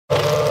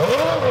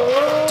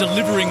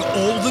delivering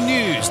all the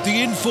news,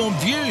 the informed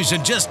views,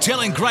 and just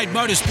telling great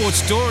motorsport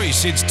stories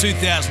since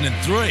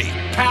 2003.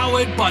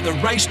 Powered by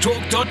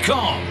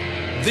theracetalk.com.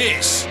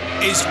 This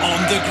is On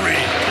the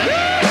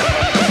Grid.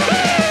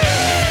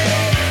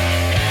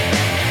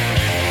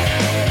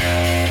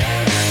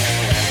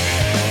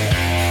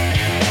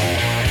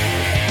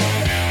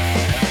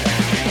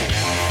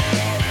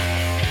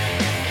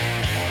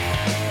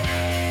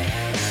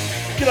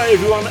 G'day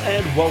everyone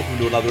and welcome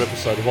to another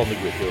episode of On the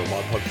Grid here on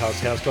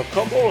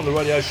mypodcasthouse.com or on the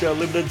Radio Show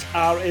Limited's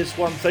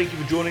RS1. Thank you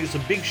for joining us. A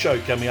big show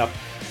coming up.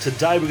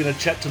 Today we're going to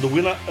chat to the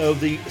winner of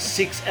the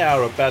 6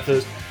 hour at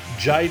Bathurst,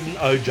 Jayden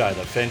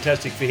Ojeda.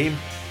 Fantastic for him,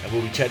 and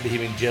we'll be chatting to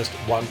him in just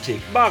one tick.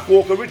 Mark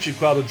Walker, Richard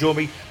Crowder join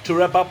me to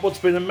wrap up what's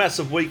been a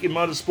massive week in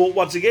motorsport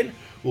once again.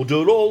 We'll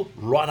do it all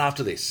right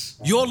after this.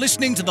 You're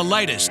listening to the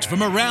latest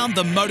from around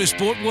the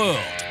motorsport world.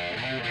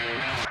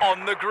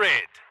 On the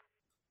Grid.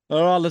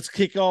 All right, let's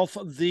kick off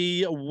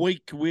the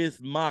week with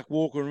Mark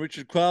Walker and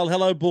Richard Quayle.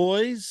 Hello,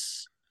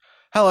 boys.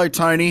 Hello,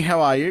 Tony. How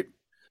are you?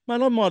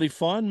 Mate, I'm mighty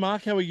fine.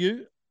 Mark, how are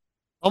you?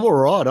 I'm all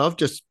right. I've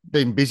just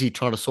been busy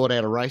trying to sort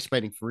out a race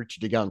meeting for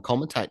Richard to go and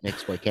commentate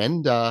next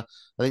weekend. I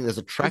think there's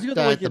a track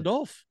day at the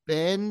off.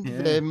 Bend.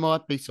 Yeah. There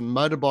might be some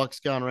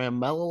motorbikes going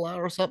around Malala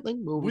or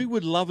something. We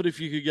would love it if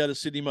you could go to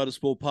Sydney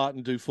Motorsport Park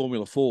and do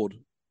Formula Ford.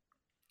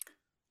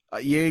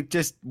 You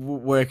just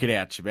work it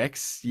out,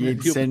 Chebex. You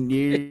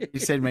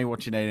send me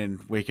what you need, and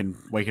we can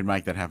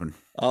make that happen.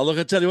 Oh, look,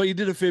 I tell you what, you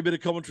did a fair bit of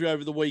commentary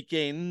over the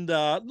weekend.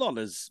 Not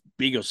as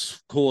big a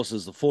course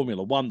as the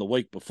Formula One the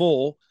week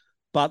before,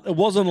 but it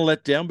wasn't a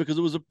letdown because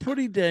it was a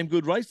pretty damn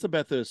good race, the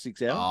Bathurst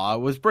 6 hours. Oh,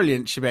 it was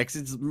brilliant,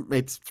 Chebex.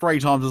 It's 3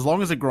 times as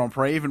long as a Grand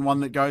Prix, even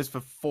one that goes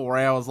for 4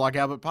 hours like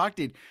Albert Park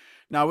did.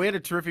 No, we had a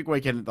terrific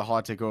weekend at the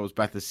High-Tech Oils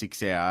Bathurst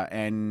 6 hour,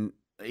 and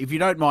if you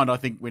don't mind, I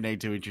think we need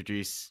to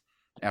introduce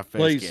our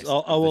first guest. Please,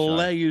 I will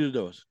allow you to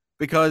do it.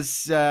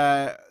 Because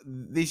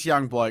this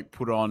young bloke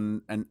put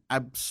on an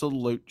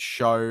absolute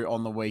show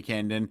on the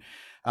weekend. And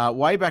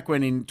way back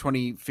when in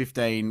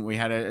 2015, we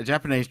had a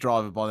Japanese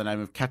driver by the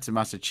name of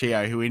Katsumasa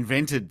Chiyo who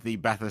invented the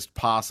Bathurst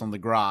pass on the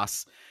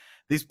grass.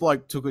 This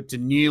bloke took it to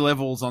new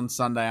levels on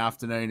Sunday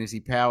afternoon as he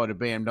powered a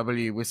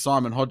BMW with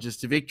Simon Hodges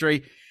to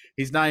victory.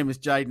 His name is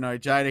Jayden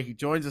Ojeda. He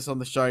joins us on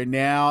the show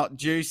now.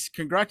 Juice,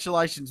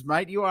 congratulations,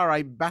 mate. You are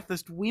a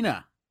Bathurst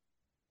winner.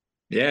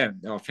 Yeah.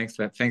 Oh, thanks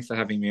for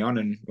having me on,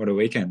 and what a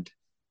weekend.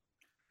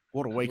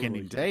 What a weekend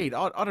indeed.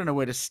 I don't know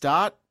where to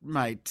start,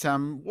 mate.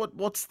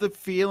 What's the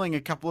feeling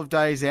a couple of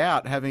days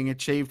out, having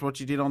achieved what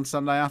you did on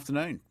Sunday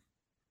afternoon?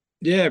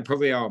 Yeah,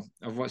 probably I've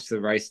watched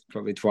the race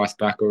probably twice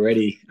back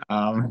already.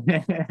 But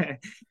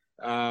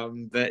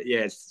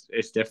yeah,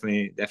 it's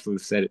definitely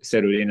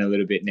settled in a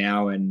little bit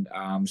now, and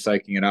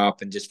soaking it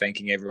up and just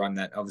thanking everyone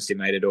that obviously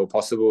made it all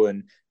possible.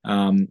 And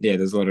yeah,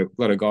 there's a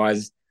lot of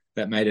guys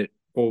that made it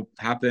all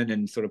happen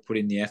and sort of put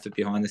in the effort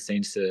behind the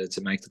scenes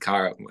to make the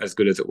car as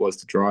good as it was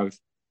to drive.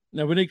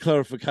 Now, we need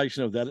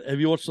clarification of that. Have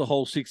you watched the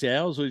whole 6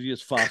 hours, or did you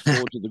just fast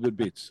forward to the good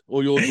bits,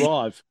 or your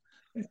drive?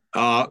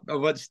 I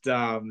watched.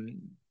 I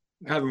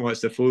haven't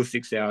watched the full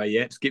 6 hour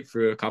yet. Skip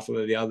through a couple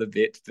of the other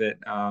bits, but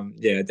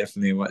yeah,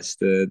 definitely watched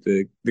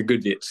the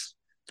good bits.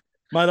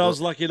 Mate, I was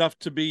lucky enough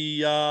to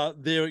be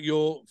there at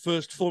your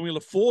first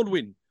Formula Ford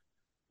win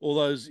all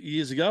those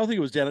years ago. I think it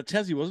was down at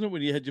Tassie, wasn't it,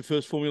 when you had your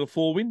first Formula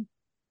 4 win?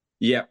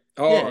 Yeah.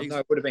 Oh, yeah, no,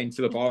 it would have been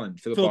Phillip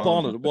Island. Phillip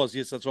Island, it was.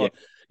 Yes, that's right.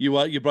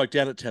 Yeah. You broke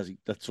down at Tassie.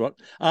 That's right.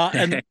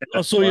 And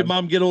I saw your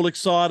mum get all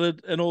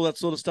excited and all that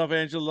sort of stuff.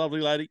 Angela,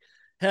 lovely lady.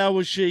 How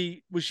was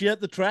she? Was she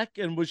at the track,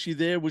 and was she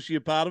there? Was she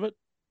a part of it?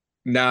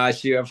 Nah,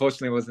 she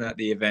unfortunately wasn't at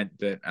the event,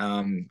 but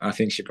I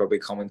think she probably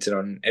commented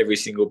on every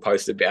single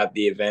post about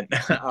the event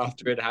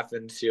after it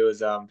happened. She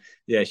was,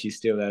 she's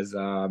still as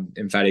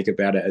emphatic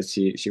about it as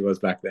she was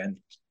back then.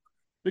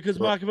 Because,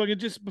 Mark, if I can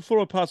just,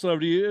 before I pass it over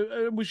to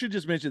you, we should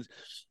just mention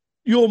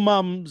your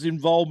mum's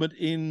involvement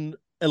in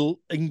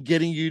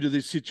getting you to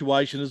this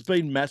situation has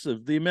been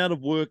massive. The amount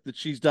of work that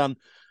she's done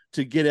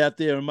to get out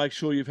there and make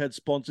sure you've had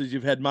sponsors,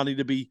 you've had money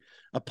to be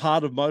a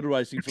part of motor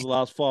racing for the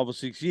last 5 or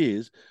 6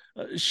 years.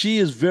 She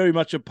is very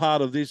much a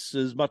part of this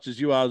as much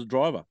as you are as a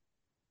driver.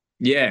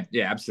 Yeah,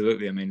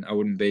 absolutely. I mean, I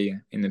wouldn't be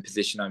in the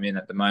position I'm in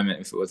at the moment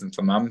if it wasn't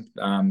for mum.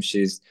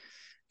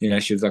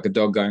 She was like a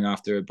dog going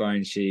after a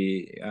bone.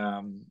 She,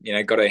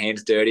 got her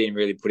hands dirty and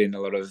really put in a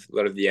lot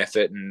of the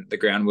effort and the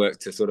groundwork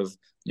to sort of,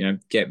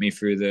 get me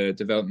through the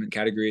development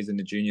categories and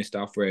the junior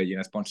stuff where,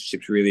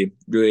 sponsorship's really,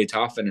 really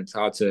tough and it's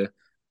hard to,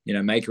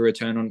 make a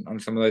return on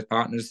some of those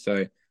partners.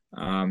 So,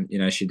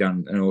 she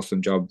done an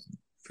awesome job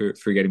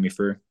for getting me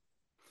through.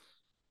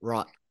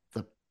 Right.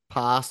 The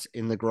pass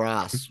in the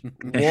grass.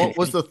 What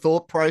was the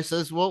thought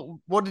process?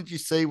 What did you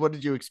see? What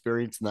did you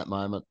experience in that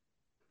moment?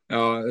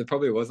 Oh, it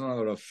probably wasn't a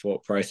lot of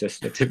thought process,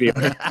 to be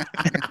honest.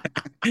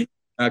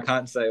 I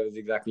can't say it was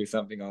exactly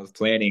something I was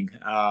planning.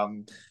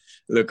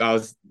 Look,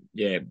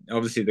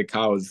 obviously the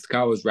car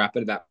was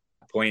rapid at that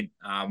point.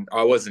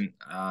 I wasn't.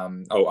 I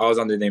was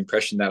under the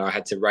impression that I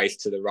had to race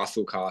to the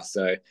Russell car,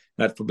 so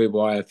that's probably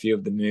why a few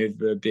of the moves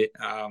were a bit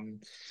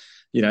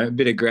a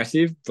bit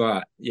aggressive.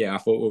 But yeah, I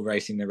thought we were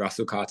racing the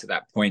Russell car to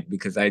that point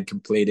because they'd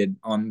completed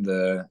on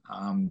the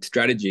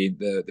strategy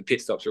the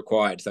pit stops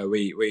required. So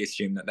we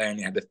assumed that they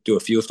only had to do a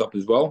fuel stop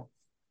as well.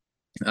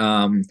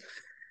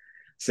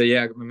 So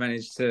yeah, we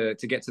managed to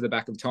get to the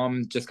back of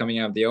Tom just coming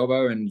out of the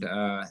elbow, and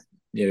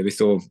we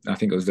saw, I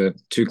think it was the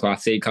two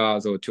Class C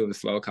cars or two of the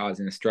slower cars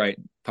in a straight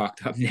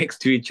parked up next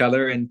to each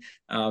other, and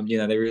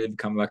they really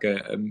become like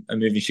a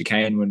moving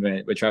chicane when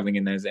we're traveling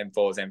in those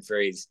M4s,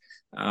 M3s.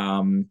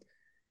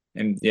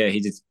 And yeah, he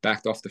just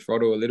backed off the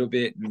throttle a little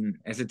bit and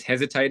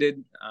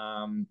hesitated.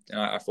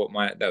 I thought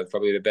that was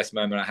probably the best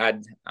moment I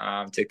had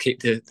to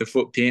keep the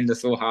foot pinned. I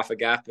saw half a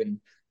gap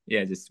and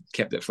yeah, just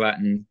kept it flat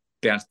and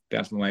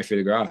bounced my way through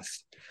the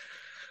grass.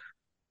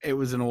 It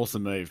was an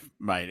awesome move,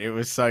 mate. It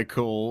was so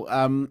cool.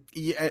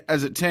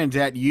 As it turns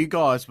out, you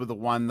guys were the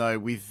one, though,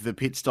 with the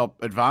pit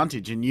stop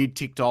advantage, and you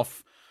ticked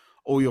off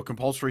all your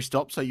compulsory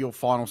stops, so your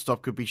final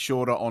stop could be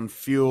shorter on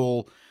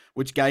fuel,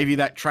 which gave you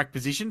that track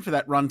position for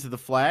that run to the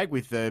flag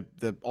with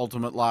the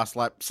ultimate last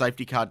lap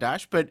safety car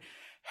dash. But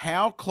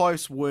how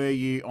close were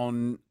you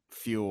on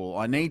fuel?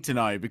 I need to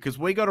know, because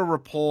we got a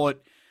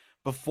report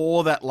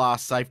before that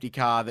last safety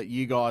car that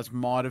you guys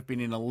might have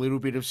been in a little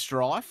bit of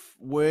strife.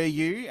 Were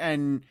you?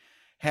 And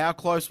how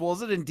close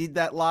was it? And did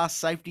that last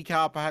safety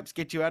car perhaps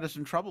get you out of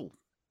some trouble?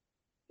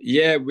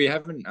 Yeah, we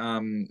haven't.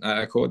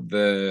 I called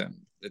the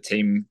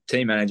team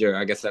manager,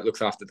 I guess, that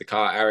looks after the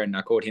car, Aaron.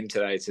 I called him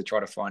today to try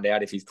to find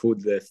out if he's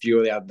pulled the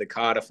fuel out of the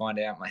car to find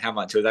out how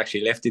much was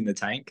actually left in the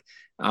tank.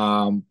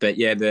 But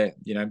yeah,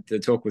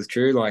 the talk was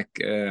true. Like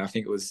I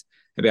think it was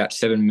about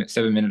seven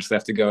minutes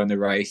left to go in the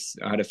race.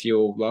 I had a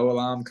fuel low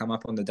alarm come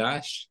up on the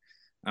dash,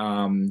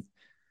 and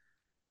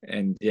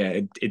yeah,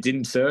 it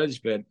didn't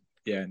surge, but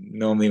yeah,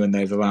 normally when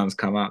those alarms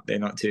come up, they're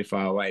not too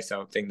far away.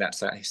 So I think that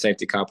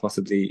safety car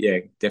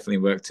possibly, definitely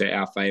worked to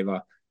our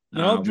favour.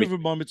 Now, I've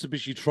driven my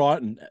Mitsubishi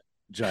Triton,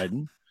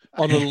 Jayden,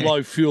 on a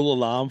low fuel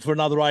alarm for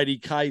another 80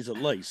 Ks at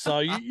least. So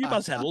you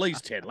must have at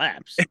least 10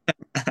 laps.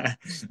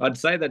 I'd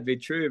say that'd be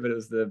true, but it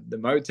was the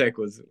Motec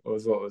was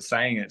what was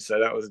saying it.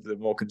 So that was the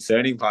more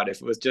concerning part.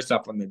 If it was just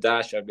up on the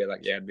dash, I'd be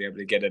like, yeah, I'd be able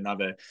to get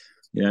another,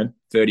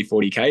 30,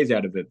 40 Ks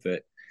out of it.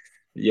 But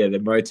yeah, the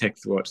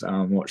Motec's what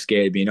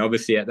scared me. And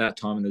obviously at that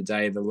time of the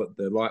day, the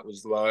light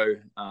was low.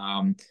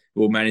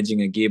 We were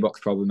managing a gearbox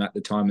problem at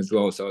the time as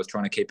well. So I was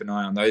trying to keep an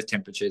eye on those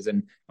temperatures.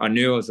 And I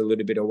knew I was a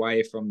little bit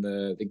away from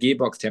the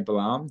gearbox temp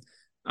alarm.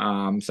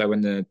 So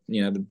when the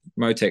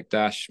Motec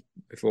dash,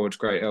 before its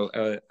great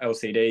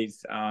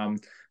LCDs,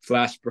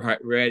 flashed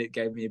bright red, it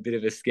gave me a bit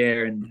of a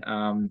scare. And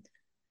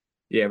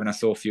when I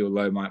saw fuel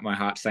low, my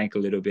heart sank a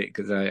little bit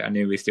because I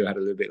knew we still had a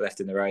little bit left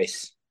in the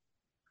race.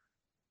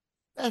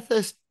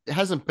 Bathurst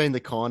hasn't been the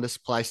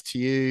kindest place to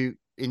you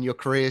in your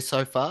career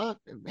so far.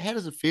 How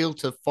does it feel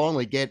to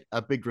finally get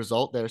a big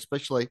result there,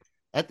 especially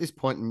at this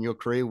point in your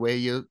career where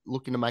you're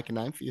looking to make a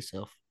name for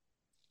yourself?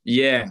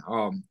 Yeah,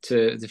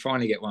 to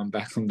finally get one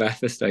back from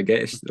Bathurst, I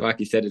guess. Like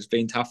you said, it's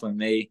been tough on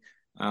me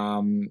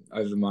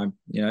over my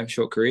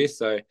short career.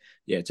 So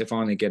yeah, to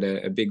finally get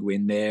a big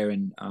win there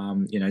and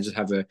just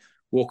have a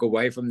walk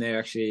away from there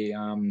actually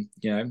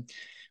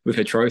with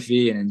a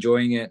trophy and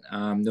enjoying it.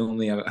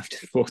 Normally I've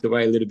just walked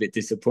away a little bit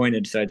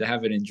disappointed. So to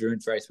have an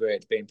endurance race where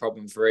it's been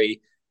problem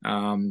free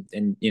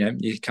and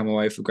you come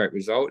away with a great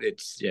result,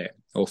 it's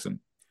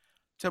awesome.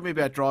 Tell me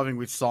about driving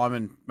with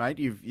Simon, mate.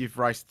 You've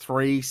raced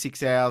 3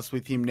 6 hours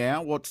with him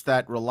now. What's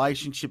that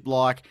relationship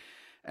like?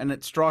 And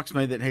it strikes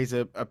me that he's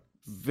a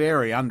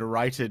very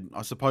underrated,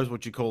 I suppose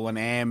what you call an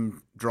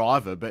AM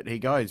driver, but he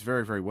goes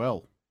very, very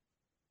well.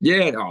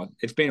 Yeah,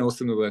 it's been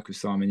awesome to work with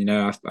Simon.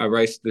 I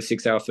raced the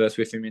 6 hour first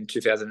with him in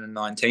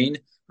 2019.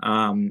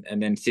 And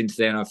then since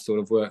then I've sort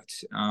of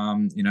worked,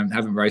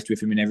 haven't raced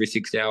with him in every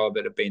 6 hour,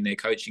 but I've been there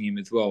coaching him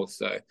as well.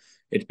 So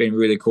it's been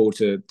really cool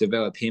to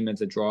develop him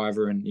as a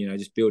driver and,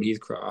 just build his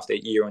craft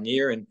year on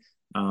year. And,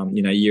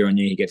 year on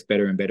year, he gets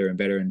better and better and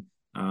better.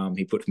 And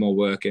he puts more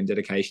work and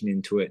dedication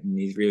into it. And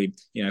he's really,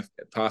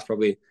 past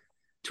probably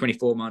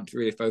 24 months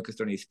really focused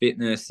on his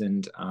fitness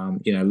and,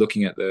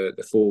 looking at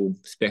the full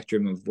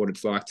spectrum of what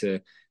it's like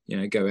to,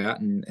 go out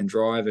and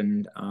drive.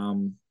 And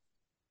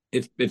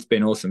it's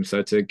been awesome.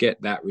 So to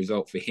get that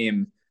result for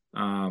him,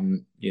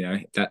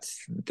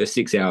 that's the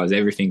 6 hours,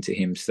 everything to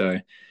him. So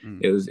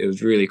it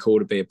was really cool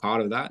to be a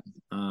part of that,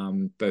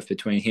 both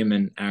between him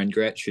and Aaron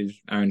Gretsch,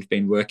 Aaron's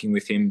been working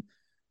with him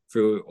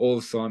through all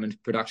of Simon's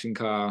production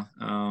car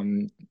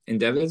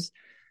endeavors.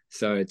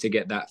 So to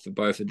get that for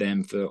both of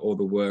them, for all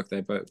the work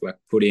they both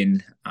put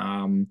in,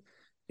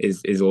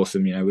 is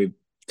awesome. We're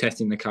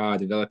testing the car,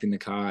 developing the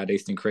car at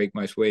Eastern Creek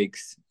most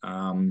weeks.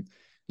 And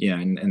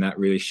that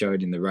really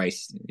showed in the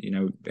race.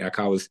 Our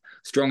car was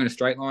strong in a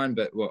straight line,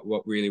 but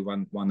what really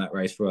won that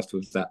race for us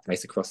was that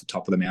pace across the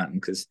top of the mountain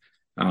because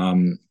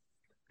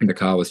the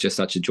car was just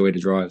such a joy to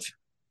drive.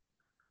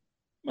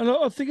 And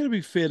I think it'd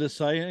be fair to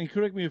say, and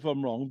correct me if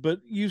I'm wrong, but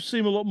you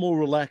seem a lot more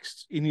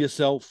relaxed in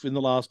yourself in the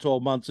last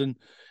 12 months and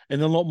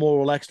a lot more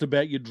relaxed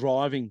about your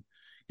driving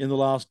in the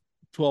last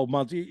 12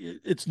 months.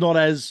 It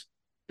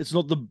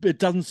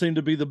doesn't seem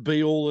to be the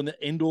be all and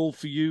end all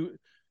for you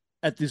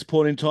at this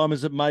point in time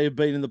as it may have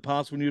been in the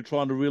past when you were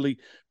trying to really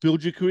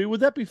build your career.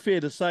 Would that be fair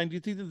to say? Do you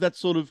think that that's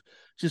sort of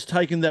just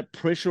taken that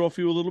pressure off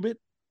you a little bit?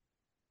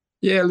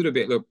 Yeah, a little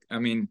bit. Look, I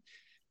mean,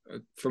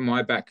 from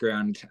my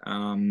background,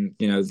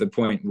 the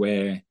point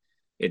where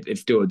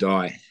it's do or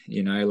die,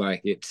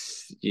 like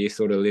you're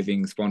sort of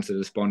living sponsor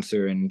to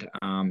sponsor, and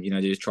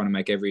you're just trying to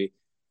make every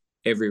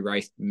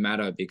race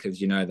matter,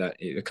 because you know that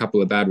a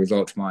couple of bad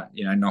results might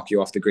knock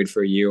you off the grid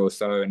for a year or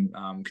so, and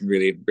can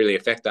really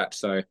affect that.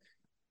 So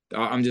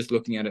I'm just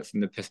looking at it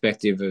from the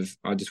perspective of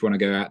I just want to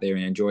go out there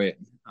and enjoy it,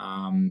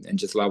 and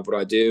just love what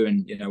I do,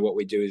 and what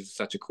we do is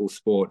such a cool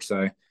sport.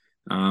 So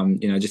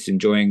just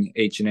enjoying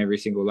each and every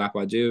single lap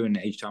I do and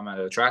each time out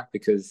of the track,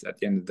 because at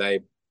the end of the day,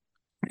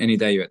 any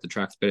day you're at the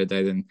track's a better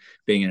day than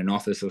being in an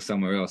office or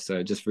somewhere else.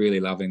 So just really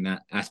loving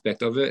that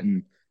aspect of it,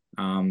 and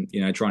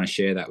trying to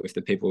share that with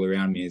the people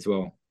around me as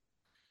well.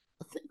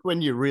 I think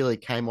when you really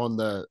came on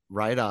the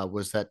radar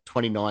was that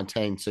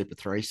 2019 Super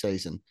 3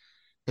 season.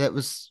 That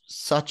was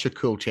such a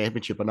cool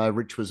championship. I know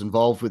Rich was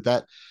involved with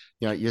that.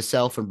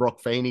 Yourself and Brock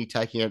Feeney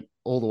taking it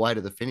all the way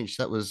to the finish.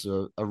 That was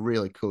a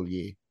really cool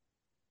year.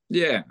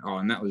 Yeah. Oh,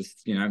 and that was,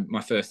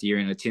 my first year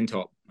in a tin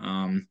top.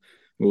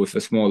 With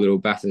a small little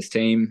Bathurst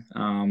team.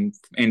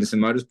 Anderson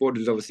Motorsport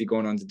has obviously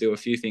gone on to do a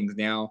few things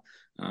now,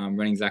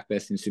 running Zach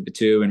Best in Super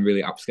 2 and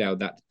really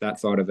upscaled that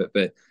side of it.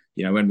 But,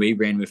 when we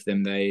ran with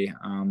them,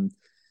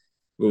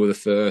 we were the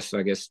first,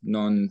 I guess,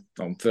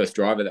 first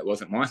driver that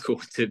wasn't Michael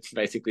to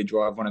basically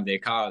drive one of their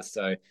cars.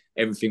 So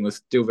everything was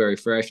still very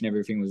fresh and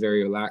everything was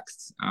very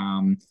relaxed.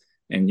 And,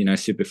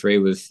 Super 3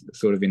 was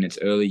sort of in its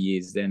early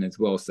years then as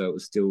well. So it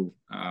was still,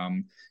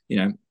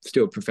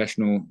 still a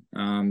professional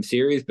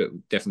series, but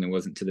definitely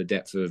wasn't to the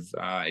depth of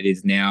it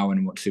is now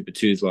and what Super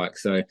 2 is like.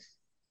 So,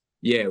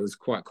 yeah, it was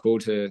quite cool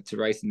to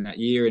race in that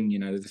year. And,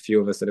 there's a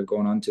few of us that have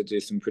gone on to do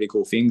some pretty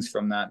cool things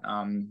from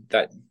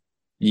that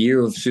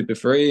year of Super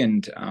 3.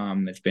 And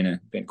it's been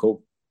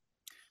cool.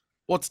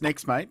 What's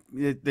next, mate?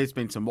 There's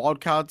been some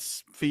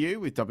wildcards for you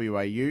with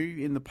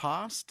WAU in the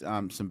past,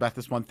 some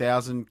Bathurst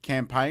 1000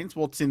 campaigns.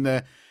 What's in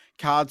the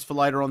cards for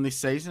later on this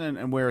season,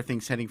 and where are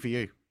things heading for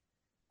you?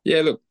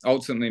 Yeah, look,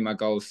 ultimately my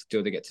goal is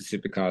still to get to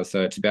supercars.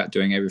 So it's about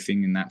doing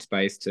everything in that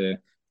space to,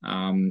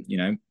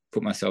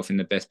 put myself in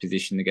the best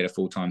position to get a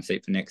full-time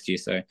seat for next year.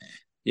 So,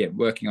 yeah,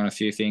 working on a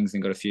few things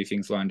and got a few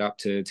things lined up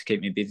to keep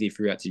me busy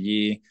throughout the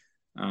year,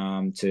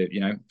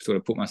 to, sort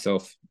of put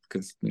myself,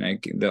 because,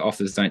 the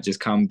offers don't just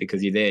come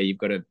because you're there. You've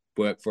got to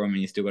work for them,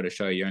 and you still got to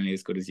show you're only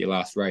as good as your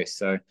last race.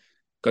 So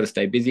got to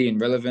stay busy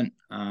and relevant,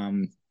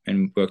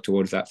 and work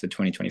towards that for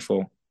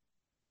 2024.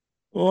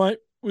 All right.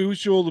 We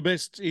wish you all the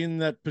best in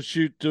that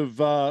pursuit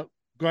of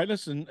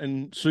greatness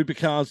and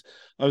supercars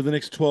over the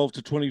next 12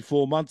 to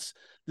 24 months.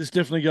 This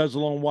definitely goes a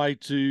long way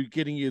to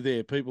getting you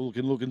there. People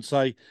can look and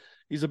say,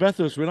 he's a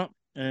Bathurst winner,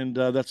 and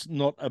that's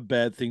not a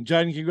bad thing.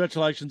 Jayden,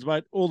 congratulations,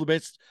 mate. All the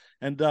best,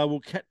 and we'll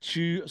catch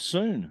you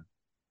soon.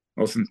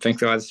 Awesome.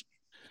 Thanks, guys.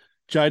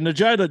 Jayden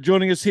Ojeda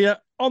joining us here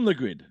on The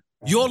Grid.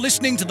 You're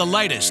listening to the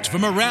latest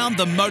from around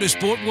the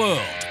motorsport world.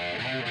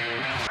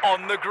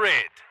 On The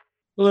Grid.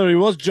 Well, there he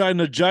was,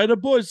 Jayden Ojeda.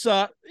 Boys,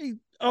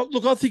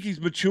 look, I think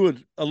he's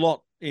matured a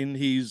lot in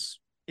his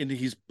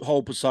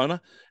whole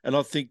persona, and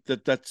I think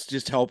that's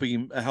just helping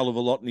him a hell of a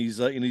lot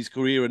in his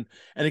career and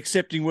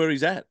accepting where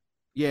he's at.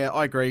 Yeah,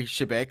 I agree,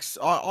 Shebex.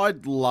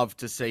 I'd love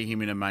to see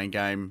him in a main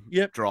game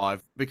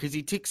drive, because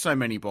he ticks so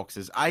many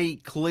boxes. He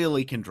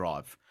clearly can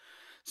drive.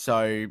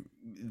 So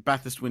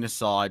Bathurst winner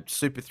side,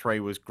 Super 3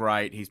 was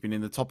great. He's been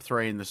in the top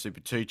 3 in the Super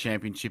 2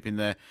 championship in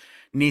the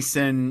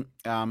Nissan,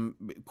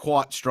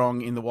 quite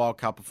strong in the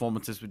wildcard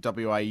performances with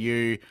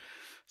WAU.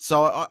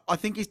 So I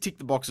think he's ticked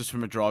the boxes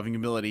from a driving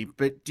ability.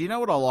 But do you know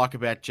what I like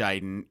about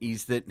Jayden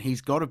is that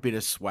he's got a bit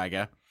of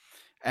swagger,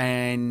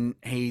 and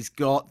he's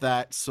got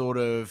that sort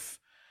of,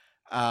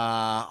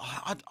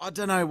 I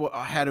don't know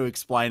how to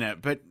explain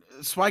it, but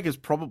swagger's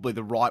probably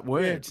the right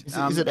word.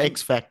 Yeah. Is it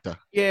X factor?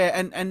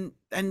 Yeah,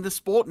 and the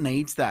sport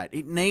needs that.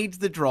 It needs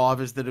the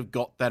drivers that have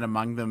got that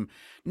among them,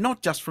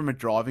 not just from a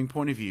driving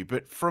point of view,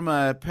 but from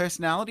a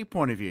personality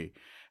point of view.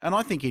 And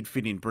I think he'd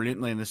fit in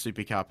brilliantly in the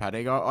supercar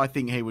paddock. I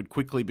think he would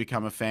quickly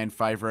become a fan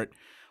favourite.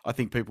 I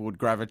think people would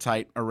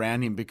gravitate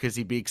around him because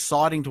he'd be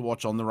exciting to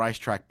watch on the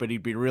racetrack, but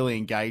he'd be really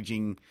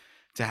engaging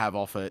to have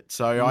off it.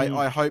 So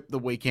I hope the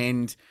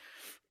weekend,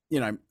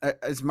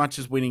 as much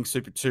as winning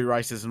Super 2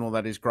 races and all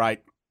that is great,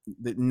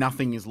 that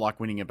nothing is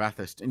like winning a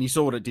Bathurst. And you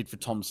saw what it did for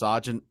Tom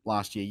Sargent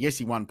last year. Yes,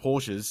 he won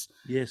Porsches.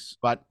 Yes.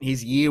 But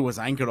his year was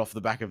anchored off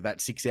the back of that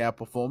 6-hour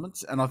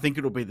performance. And I think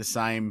it'll be the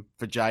same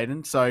for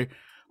Jayden. So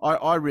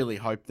I really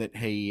hope that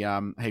he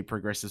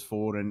progresses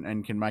forward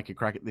and can make a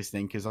crack at this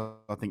thing, because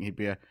I think he'd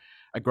be a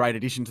great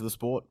addition to the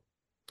sport.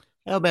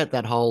 How about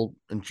that whole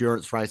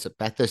endurance race at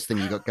Bathurst thing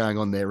you got going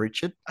on there,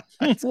 Richard?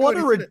 What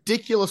a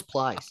ridiculous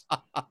place.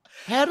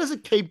 How does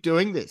it keep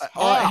doing this?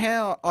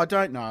 How? I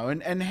don't know.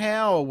 And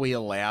how are we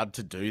allowed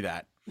to do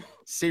that?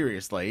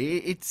 Seriously,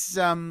 it's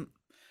but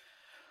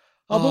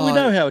we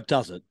know how it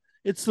does it.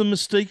 It's the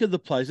mystique of the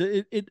place.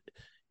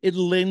 It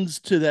lends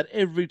to that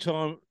every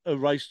time a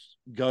race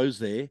goes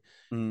there,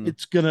 Mm.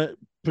 it's going to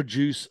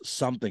produce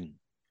something.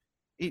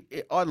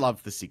 I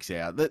love the 6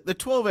 hour. The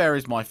 12 hour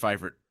is my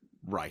favourite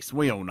race.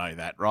 We all know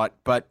that, right?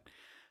 But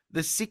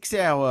the 6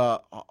 hour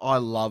I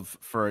love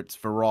for its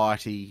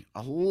variety.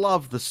 I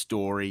love the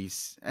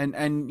stories. And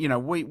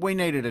we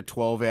needed a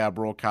 12-hour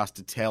broadcast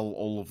to tell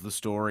all of the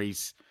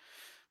stories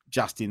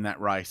just in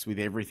that race with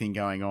everything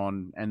going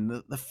on and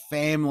the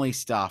family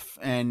stuff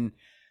and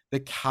the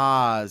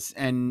cars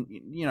and,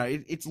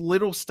 it's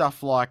little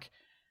stuff like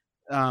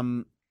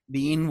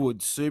the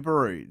Inwood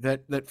Subaru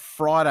that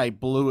Friday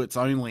blew its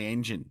only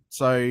engine.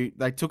 So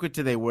they took it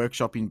to their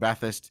workshop in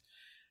Bathurst,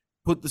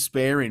 put the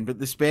spare in, but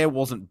the spare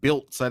wasn't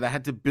built. So they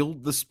had to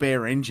build the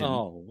spare engine.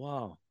 Oh,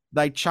 wow.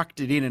 They chucked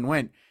it in and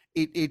went.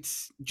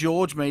 It's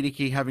George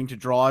Miedeke having to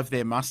drive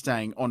their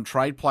Mustang on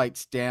trade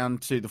plates down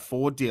to the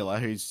Ford dealer,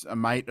 who's a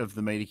mate of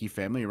the Miedeke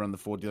family, who run the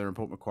Ford dealer in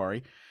Port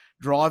Macquarie,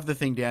 drive the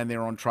thing down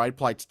there on trade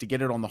plates to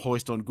get it on the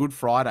hoist on Good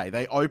Friday.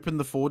 They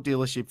opened the Ford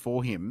dealership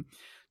for him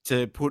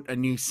to put a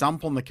new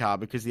sump on the car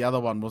because the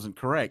other one wasn't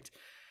correct.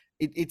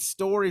 It's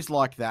stories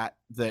like that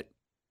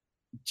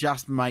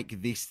just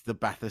make this the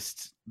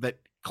Bathurst that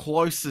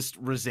closest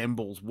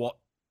resembles what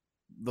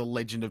the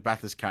legend of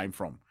Bathurst came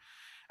from.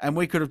 And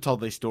we could have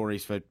told these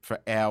stories for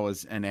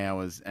hours and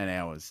hours and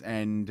hours.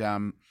 And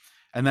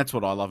that's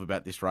what I love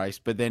about this race.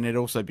 But then it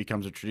also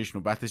becomes a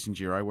traditional Bathurst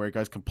Enduro where it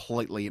goes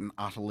completely and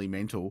utterly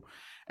mental.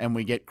 And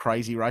we get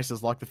crazy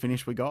races like the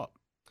finish we got.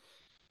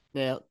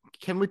 Now,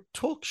 can we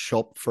talk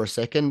shop for a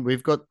second?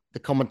 We've got the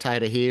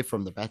commentator here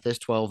from the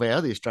Bathurst 12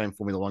 hour, the Australian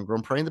Formula One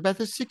Grand Prix, and the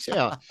Bathurst 6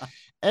 hour.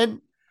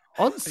 And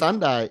on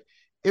Sunday,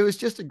 it was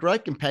just a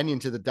great companion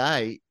to the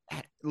day,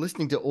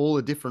 listening to all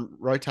the different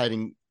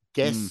rotating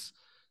guests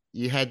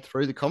you had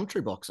through the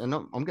commentary box. And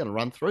I'm going to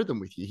run through them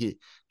with you here.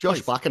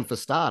 Josh Buchan, for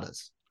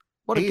starters.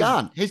 What a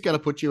gun. He's going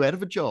to put you out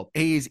of a job.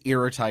 He is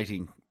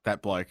irritating,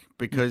 that bloke,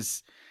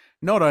 because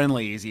not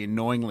only is he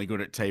annoyingly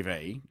good at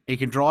TV, he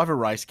can drive a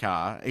race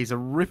car. He's a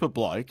ripper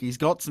bloke. He's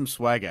got some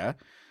swagger.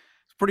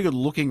 He's a pretty good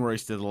looking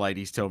rooster, the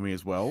ladies tell me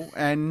as well.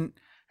 And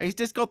he's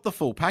just got the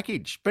full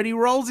package. But he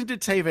rolls into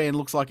TV and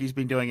looks like he's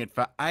been doing it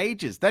for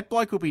ages. That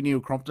bloke will be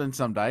Neil Crompton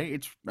someday.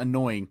 It's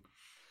annoying.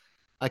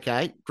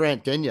 Okay,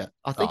 Grant Denyer.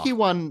 I think he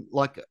won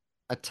like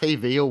a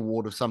TV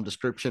award of some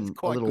description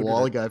a little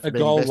while ago for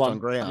being best on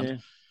ground. Yeah.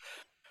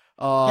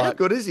 How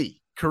good is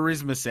he?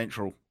 Charisma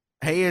central.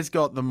 He has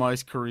got the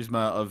most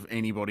charisma of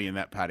anybody in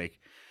that paddock.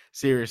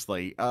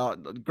 Seriously. I've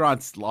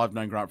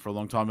known Grant for a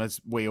long time, as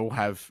we all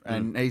have,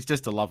 and he's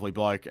just a lovely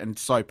bloke and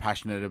so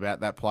passionate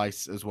about that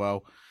place as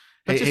well.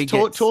 But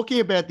talking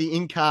about the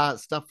in-car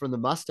stuff from the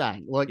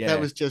Mustang, that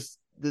was just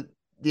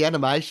the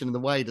animation and the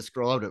way he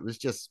described it was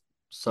just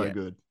so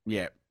good.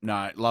 Yeah,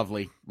 no,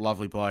 lovely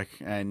bloke,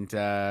 and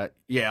I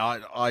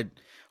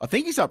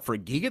think he's up for a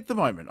gig at the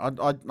moment.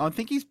 I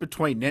think he's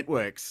between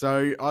networks,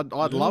 so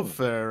I'd love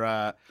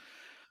for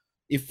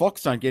if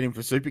Fox don't get him for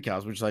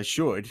supercars, which they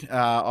should.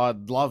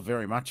 I'd love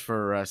very much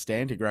for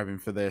Stan to grab him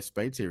for their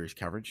Speed Series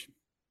coverage.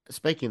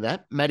 Speaking of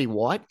that, Matty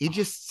White, he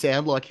just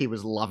sounded like he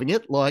was loving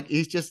it. Like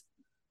he's just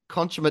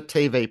consummate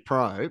TV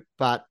pro,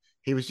 but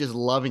he was just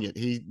loving it.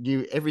 He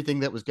knew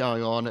everything that was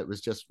going on. It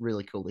was just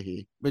really cool to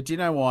hear. But do you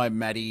know why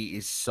Matty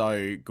is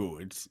so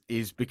good?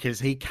 Is because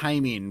he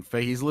came in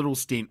for his little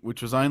stint,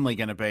 which was only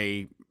going to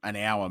be an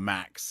hour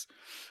max.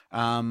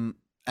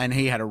 And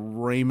he had a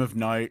ream of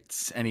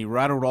notes and he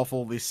rattled off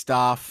all this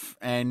stuff.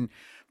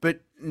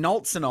 But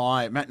Noltz and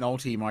I, Matt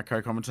Nolte, my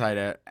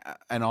co-commentator,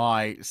 and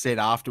I said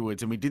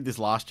afterwards, and we did this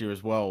last year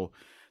as well,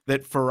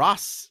 that for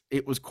us,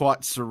 it was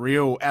quite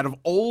surreal out of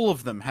all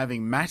of them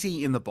having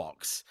Matty in the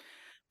box,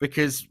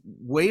 because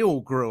we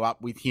all grew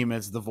up with him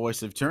as the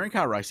voice of touring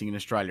car racing in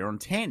Australia on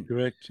 10.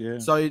 Correct, yeah.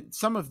 So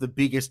some of the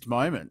biggest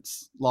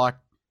moments, like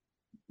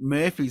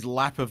Murphy's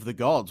lap of the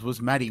gods,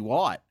 was Matty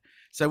White.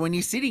 So when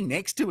you're sitting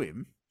next to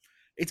him,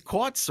 it's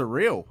quite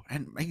surreal.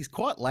 And he's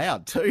quite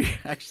loud too,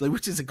 actually,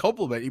 which is a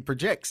compliment. He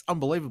projects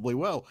unbelievably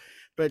well.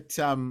 But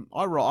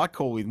I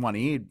call with one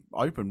ear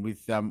open,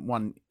 with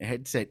one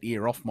headset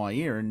ear off my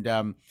ear, and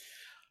I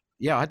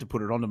had to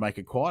put it on to make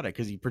it quieter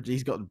because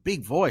he's got a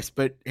big voice,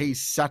 but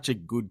he's such a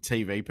good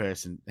TV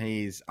person.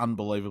 He is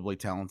unbelievably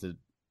talented.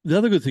 The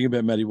other good thing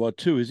about Matty White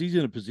too is he's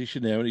in a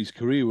position now in his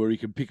career where he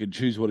can pick and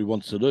choose what he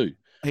wants to do.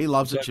 He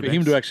loves it. For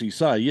him to actually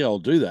say, "Yeah, I'll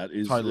do that,"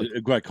 is totally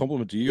a great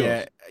compliment to you.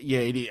 Yeah,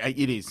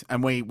 it is,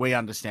 and we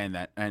understand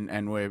that, and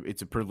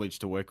it's a privilege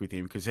to work with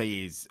him because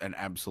he is an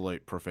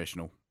absolute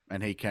professional,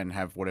 and he can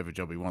have whatever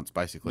job he wants,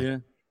 basically. Yeah.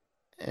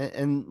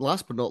 And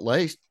last but not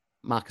least,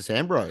 Marcus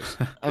Ambrose.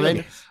 I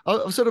mean,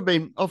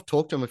 I've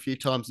talked to him a few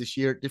times this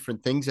year at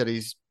different things that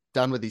he's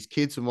done with his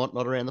kids and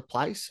whatnot around the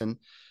place. And,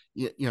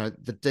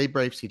 the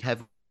debriefs he'd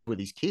have with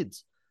his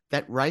kids,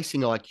 that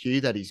racing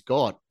IQ that he's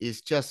got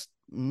is just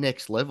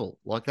next level.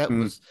 Like that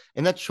was,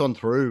 and that shone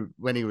through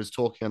when he was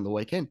talking on the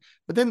weekend,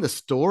 but then the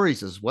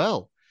stories as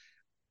well.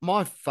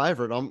 My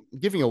favorite, I'm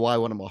giving away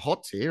one of my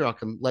hots here, I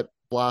can let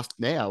blast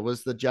now,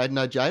 was the Jayden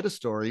Ojeda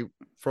story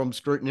from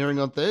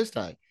Scrutineering on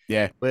Thursday.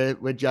 Yeah. Where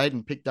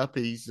Jayden picked up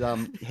his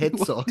head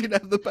sock. Didn't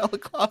have the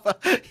balaclava.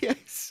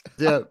 Yes.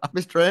 Yeah,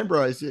 Mr.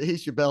 Ambrose,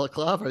 here's your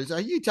balaclava. He's,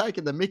 are you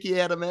taking the mickey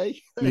out of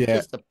me? Yeah.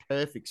 Just a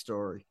perfect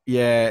story.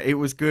 Yeah, it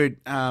was good.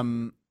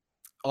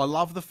 I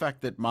love the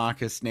fact that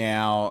Marcus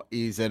now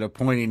is at a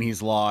point in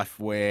his life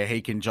where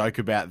he can joke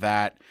about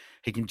that.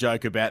 He can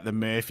joke about the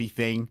Murphy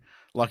thing.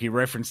 Like he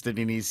referenced it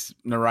in his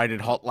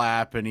narrated hot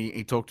lap and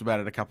he talked about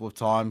it a couple of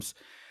times.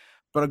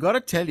 But I got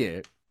to tell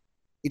you,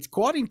 it's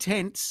quite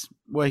intense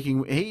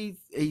working.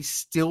 He's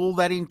still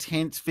that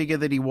intense figure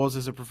that he was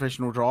as a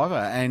professional driver.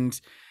 And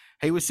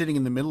he was sitting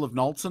in the middle of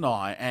Nolts and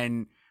I,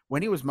 and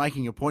when he was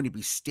making a point, he'd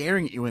be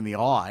staring at you in the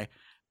eye.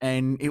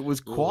 And it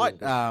was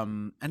quite,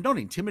 and not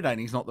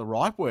intimidating is not the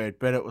right word,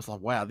 but it was like,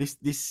 wow,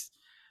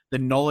 the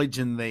knowledge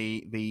and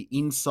the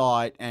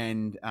insight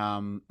and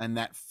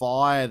that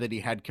fire that he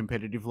had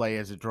competitively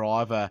as a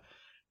driver,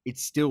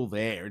 it's still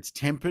there. It's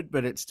tempered,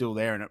 but it's still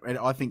there. And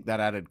I think that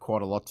added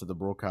quite a lot to the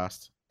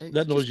broadcast.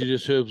 That noise you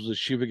just heard was a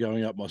shiver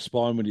going up my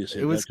spine when you said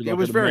that. It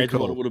was very cool.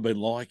 What it would have been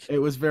like. It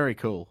was very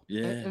cool.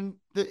 Yeah. And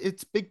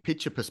it's big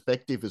picture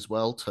perspective as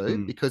well,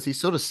 too, because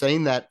he's sort of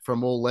seen that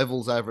from all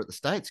levels over at the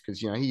States, because,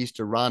 he used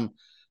to run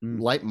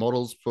late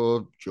models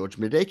for George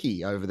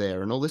Medecki over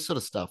there and all this sort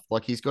of stuff.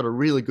 Like, he's got a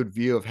really good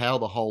view of how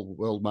the whole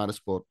world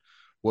motorsport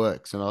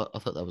works. And I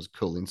thought that was a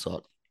cool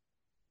insight.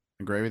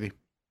 Agree with you.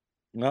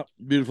 No,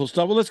 beautiful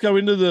stuff. Well, let's go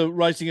into the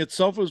racing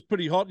itself. It was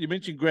pretty hot. You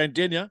mentioned Grand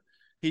Denia.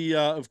 He,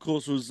 of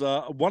course, was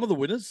one of the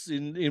winners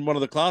in one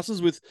of the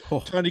classes with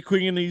Tony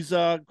Quinn and his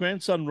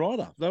grandson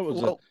Ryder. That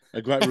was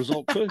a great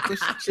result too.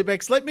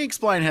 Shebex, let me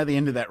explain how the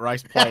end of that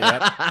race played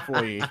out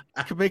for you.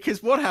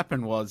 Because what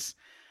happened was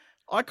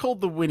I called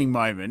the winning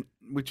moment,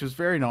 which was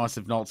very nice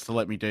of Nolts to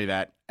let me do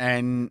that.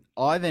 And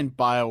I then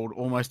bailed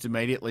almost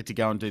immediately to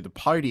go and do the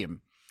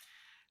podium.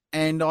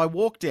 And I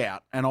walked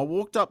out and I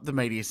walked up the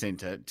media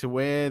centre to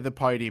where the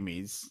podium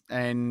is.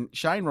 And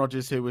Shane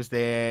Rogers, who was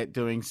there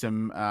doing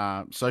some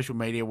social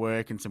media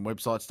work and some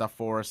website stuff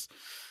for us,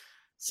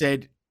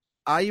 said,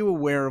 are you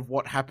aware of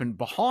what happened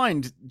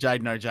behind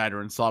Jayden Ojeda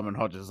and Simon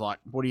Hodges? Like,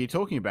 what are you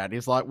talking about?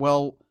 He's like,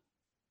 well,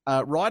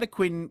 Ryder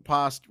Quinn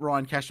passed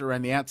Ryan Casher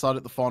around the outside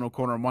at the final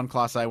corner and won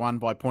Class A1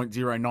 by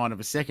 0.09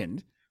 of a second.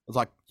 I was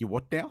like, you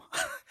what now?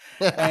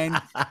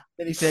 And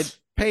then he said,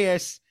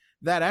 P.S.,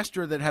 that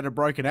Astra that had a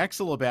broken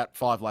axle about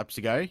 5 laps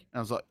ago. And I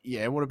was like,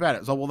 yeah, what about it? I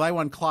was like, well, they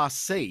won Class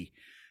C.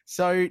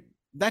 So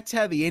that's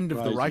how the end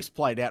of the race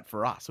played out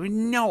for us. We had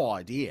no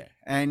idea.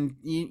 And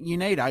you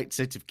need 8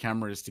 sets of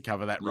cameras to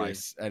cover that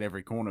race at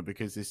every corner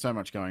because there's so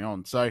much going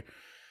on. So,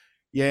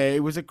 yeah,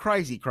 it was a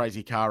crazy,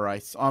 crazy car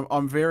race.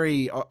 I've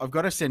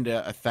got to send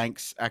a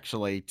thanks,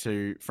 actually,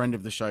 to friend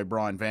of the show,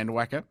 Brian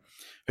Vanderwacker,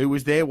 who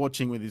was there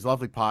watching with his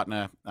lovely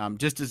partner,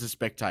 just as a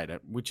spectator,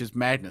 which is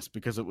madness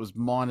because it was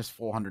minus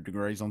 400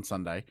 degrees on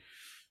Sunday.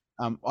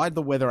 I had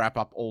the weather app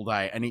up all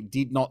day and it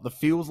did not, the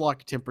feels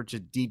like temperature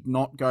did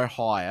not go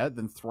higher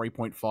than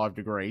 3.5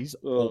 degrees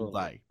all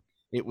day.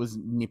 It was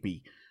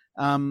nippy.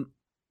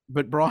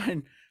 But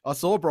Brian, I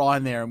saw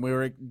Brian there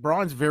and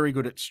Brian's very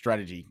good at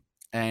strategy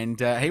and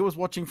he was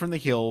watching from the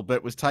hill,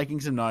 but was taking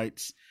some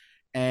notes.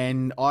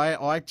 And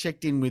I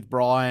checked in with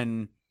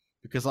Brian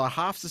because I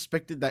half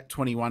suspected that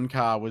 21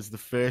 car was the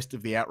first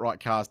of the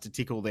outright cars to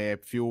tickle their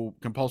fuel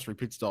compulsory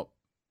pit stop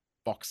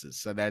boxes.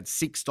 So they had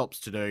 6 stops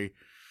to do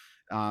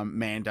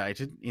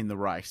mandated in the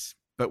race.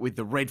 But with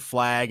the red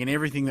flag and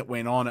everything that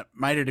went on, it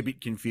made it a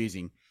bit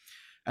confusing.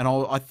 And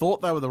I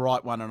thought they were the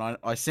right one. And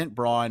I sent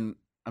Brian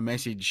a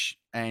message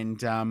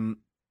and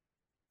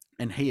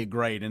he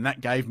agreed. And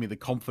that gave me the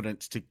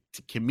confidence to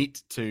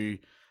commit to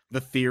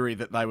the theory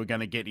that they were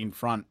going to get in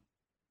front,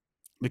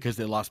 because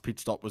their last pit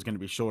stop was going to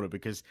be shorter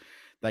because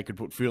they could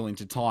put fuel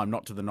into time,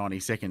 not to the 90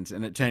 seconds.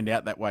 And it turned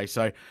out that way.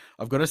 So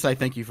I've got to say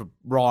thank you for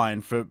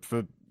Brian for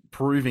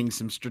proving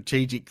some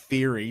strategic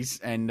theories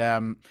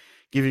and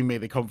giving me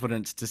the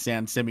confidence to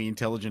sound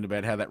semi-intelligent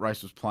about how that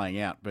race was playing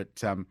out.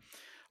 But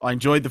I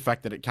enjoyed the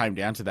fact that it came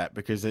down to that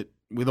because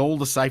with all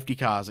the safety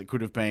cars, it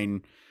could have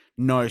been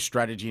no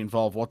strategy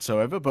involved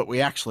whatsoever. But we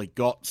actually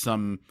got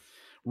some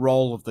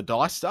roll of the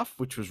dice stuff,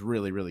 which was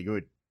really, really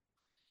good.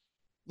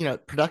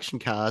 Production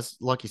cars,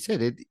 like you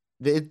said,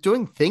 they're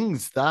doing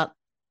things that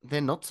they're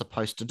not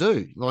supposed to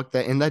do.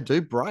 And they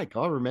do break.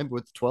 I remember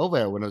with the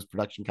 12-hour when it was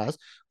production cars,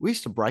 we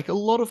used to break a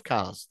lot of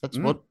cars. That's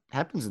what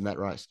happens in that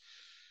race.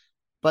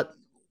 But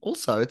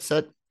also, it's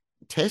that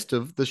test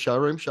of the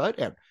showroom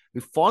showdown.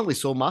 We finally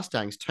saw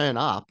Mustangs turn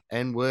up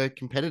and were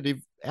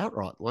competitive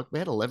outright. Like, we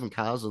had 11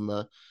 cars on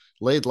the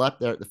lead lap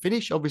there at the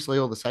finish. Obviously,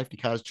 all the safety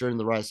cars during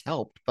the race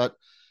helped, but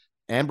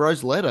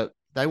Ambrose led it.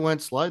 They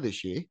weren't slow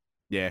this year.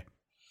 Yeah.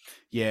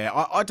 Yeah,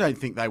 I don't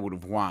think they would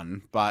have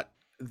won, but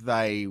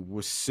they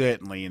were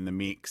certainly in the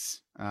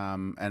mix.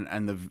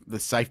 And the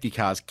safety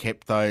cars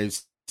kept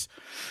those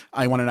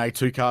A1 and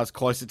A2 cars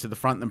closer to the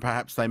front than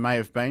perhaps they may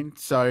have been.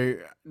 So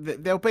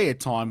there'll be a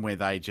time where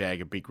they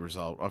jag a big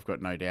result, I've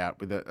got no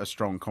doubt, with a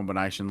strong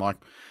combination like,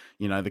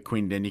 the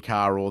Quinn Denny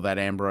car or that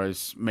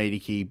Ambrose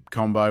Medicki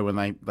combo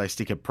when they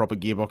stick a proper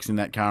gearbox in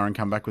that car and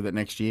come back with it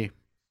next year.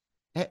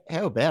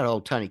 How about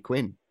old Tony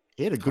Quinn?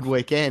 He had a good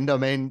weekend. I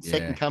mean, Yeah.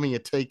 second coming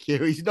at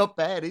TQ. He's not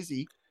bad, is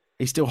he?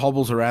 He still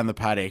hobbles around the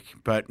paddock,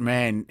 but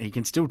man, he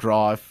can still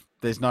drive.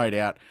 There's no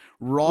doubt.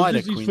 Was Ryder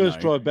this his Quinn, first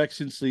though. drive back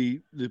since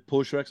the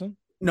Porsche accident?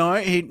 No,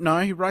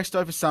 he raced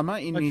over summer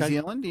in New Okay.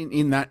 Zealand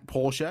in that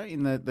Porsche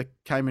in the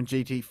Cayman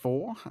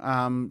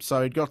GT4.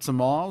 So he'd got some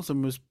miles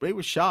and he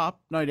was sharp,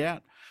 no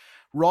doubt.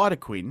 Ryder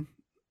Quinn,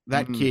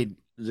 that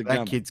He's a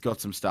gunner. kid's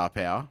got some star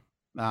power.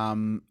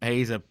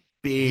 He's a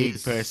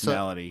big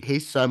personality.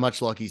 He's so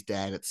much like his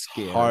dad. It's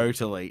scary.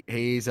 Totally,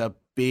 he's a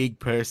big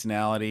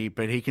personality,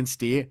 but he can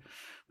steer.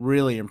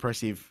 Really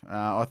impressive.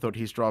 I thought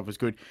his drive was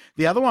good.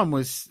 The other one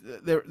was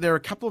there are a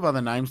couple of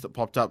other names that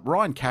popped up.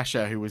 Ryan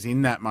Casher, who was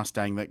in that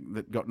Mustang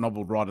that got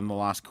nobbled right in the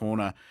last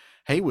corner,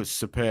 he was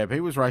superb.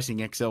 He was racing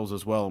XLs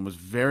as well and was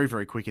very,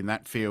 very quick in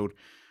that field.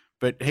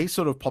 But he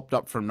sort of popped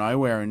up from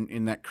nowhere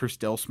in that Chris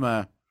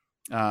Delsmer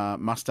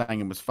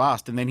Mustang and was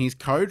fast. And then his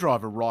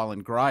co-driver,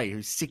 Ryland Gray,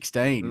 who's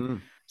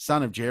 16,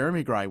 son of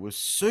Jeremy Gray, was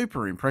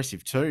super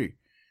impressive too.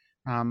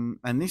 And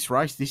this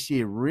race this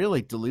year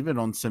really delivered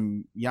on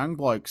some young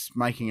blokes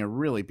making a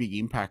really big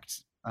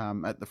impact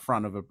at the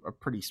front of a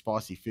pretty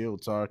spicy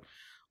field. So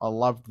I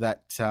loved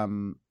that.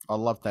 I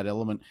loved that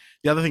element.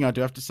 The other thing I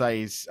do have to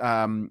say is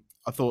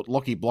I thought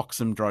Lockie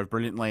Bloxham drove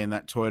brilliantly in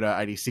that Toyota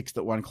 86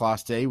 that won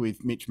Class D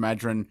with Mitch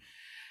Madron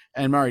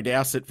and Murray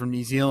Dowsett from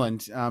New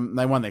Zealand.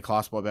 They won their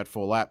class by about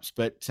 4 laps,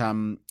 but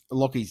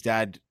Lockie's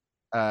dad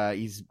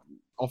is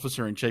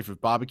officer-in-chief of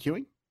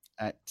barbecuing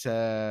at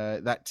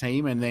that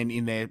team and then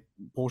in their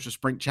Porsche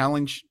Sprint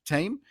Challenge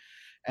team,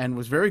 and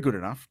was very good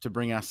enough to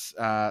bring us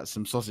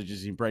some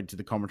sausages in bread to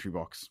the commentary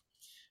box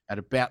at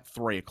about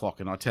 3 o'clock.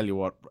 And I tell you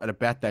what, at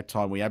about that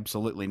time, we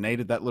absolutely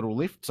needed that little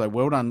lift. So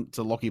well done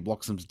to Lockie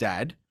Bloxham's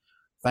dad.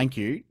 Thank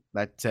you.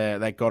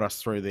 That got us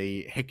through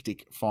the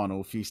hectic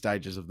final few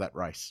stages of that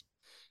race.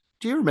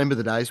 Do you remember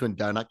the days when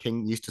Donut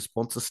King used to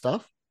sponsor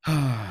stuff?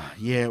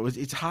 Yeah,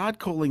 it's hard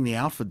calling the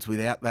Alfords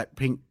without that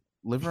pink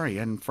livery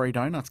and free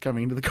donuts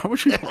coming into the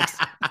commentary box.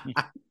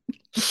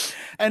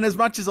 And as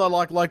much as I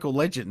like local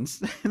legends,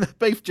 the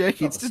beef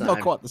jerky, it's just not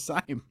quite the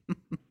same.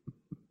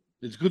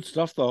 It's good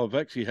stuff, though. I've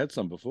actually had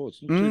some before.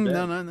 It's not too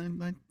bad. No,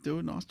 they do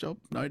a nice job,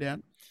 no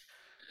doubt.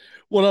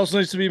 What else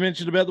needs to be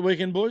mentioned about the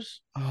weekend,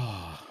 boys?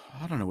 Oh,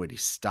 I don't know where to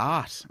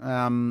start.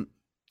 Tyler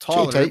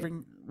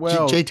Irving.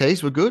 Well,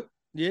 GTs were good.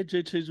 Yeah,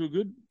 GTs were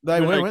good.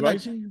 They were.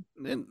 Racing.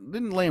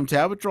 Didn't Liam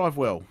Talbot drive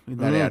well in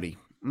that Audi?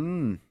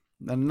 And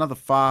another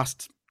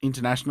fast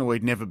international.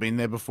 He'd never been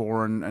there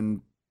before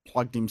and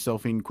plugged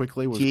himself in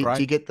quickly. Was great.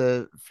 Do you get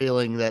the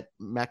feeling that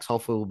Max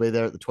Hoffa will be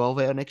there at the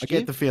 12-hour next year? I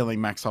get the feeling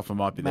Max Hoffa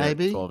might be there at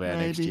the 12-hour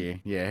next year.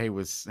 Yeah, he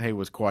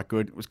was quite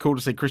good. It was cool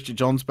to see Christian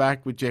Johns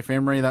back with Jeff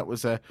Emery. That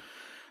was a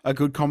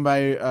good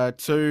combo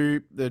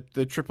too.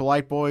 The Triple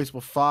Eight boys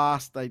were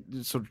fast. They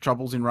sort of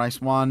troubles in race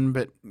 1,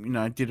 but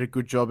did a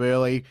good job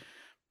early.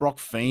 Brock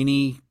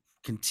Feeney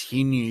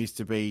continues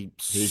to be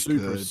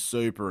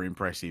super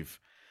impressive.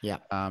 Yeah.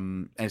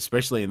 And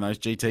especially in those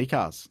GT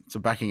cars. So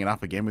backing it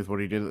up again with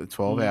what he did at the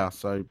 12-hour.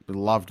 So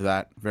loved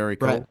that. Very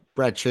cool.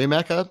 Brad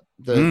Schumacher,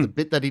 the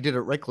bit that he did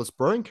at Reckless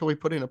Brewing. Can we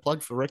put in a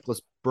plug for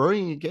Reckless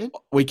Brewing again?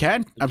 We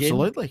can.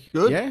 Absolutely.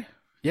 Good. Yeah.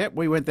 Yeah,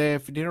 we went there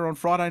for dinner on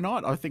Friday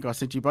night. I think I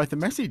sent you both a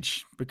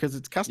message because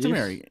it's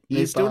customary. Yes,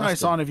 There's still no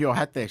sign of your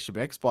hat there,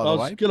 Shebex, by the way.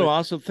 I was going to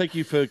ask. Thank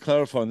you for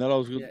clarifying that. I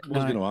was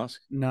going to ask.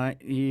 No,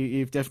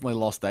 you've definitely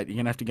lost that. You're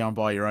going to have to go and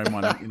buy your own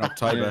one in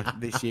October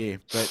this year.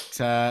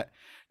 But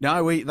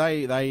no,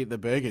 the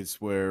burgers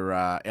were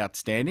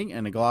outstanding,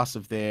 and a glass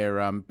of their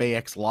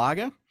BX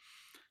Lager.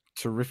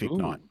 Terrific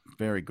night.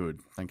 Very good.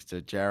 Thanks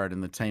to Jared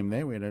and the team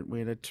there. We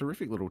had a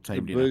terrific little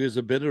team dinner. Burgers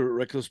are better at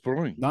Reckless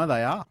Brewing. No,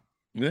 they are.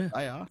 Yeah,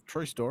 they are.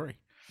 True story.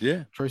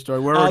 Yeah, true story.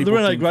 We're already the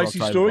Rene Gracie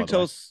October,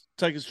 story.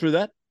 Take us through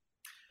that.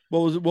 What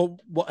was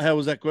it? How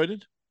was that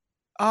graded?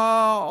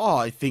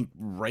 I think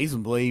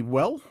reasonably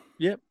well.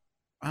 Yep.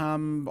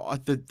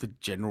 The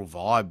general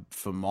vibe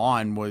for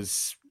mine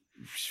was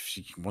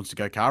she wants to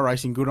go car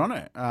racing. Good on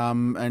her.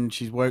 And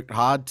she's worked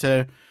hard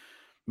to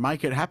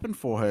make it happen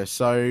for her.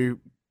 So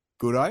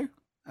good-o.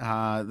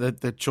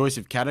 The choice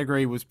of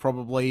category was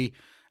probably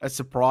a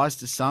surprise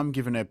to some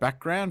given her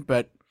background,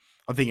 but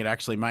I think it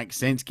actually makes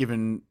sense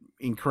given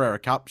in Carrera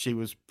Cup she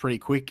was pretty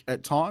quick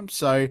at times.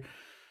 So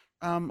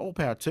all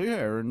power to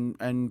her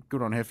and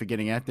good on her for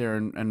getting out there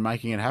and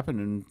making it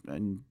happen.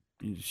 And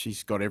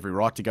she's got every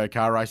right to go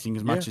car racing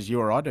as much as you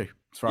or I do,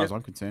 as far as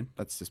I'm concerned.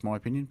 That's just my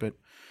opinion, but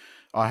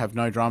I have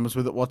no dramas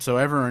with it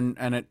whatsoever.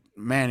 And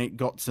it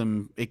got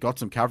some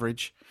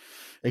coverage.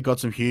 It got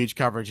some huge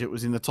coverage. It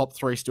was in the top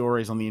 3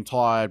 stories on the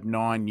entire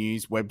 9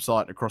 News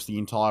website across the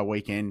entire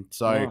weekend.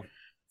 So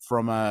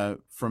from a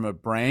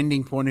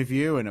branding point of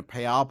view and a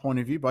PR point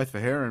of view, both for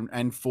her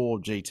and for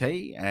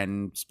GT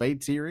and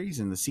Speed Series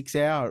and the 6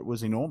 hour, it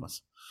was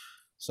enormous.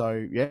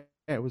 So yeah,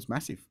 it was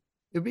massive.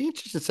 It'd be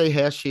interesting to see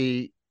how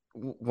she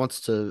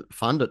wants to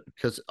fund it,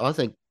 because I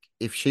think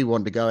if she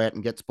wanted to go out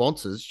and get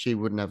sponsors, she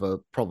wouldn't have a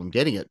problem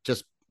getting it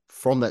just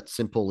from that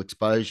simple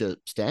exposure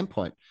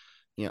standpoint.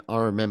 I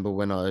remember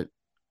when I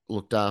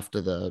looked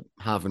after the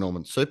Harvey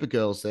Norman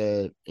Supergirls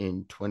there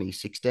in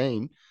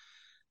 2016,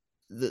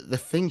 the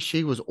thing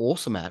she was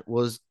awesome at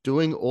was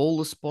doing all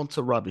the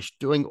sponsor rubbish,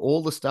 doing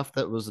all the stuff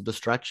that was a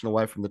distraction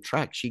away from the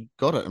track. She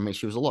got it. I mean,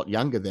 she was a lot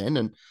younger then,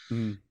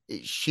 and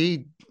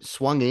she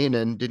swung in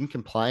and didn't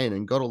complain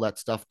and got all that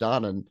stuff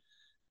done, and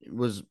it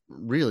was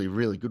really,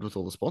 really good with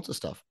all the sponsor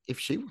stuff. If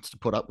she wants to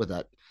put up with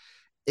that,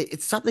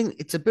 it's something.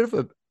 It's a bit of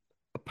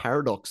a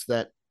paradox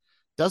that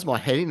does my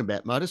head in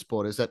about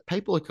motorsport, is that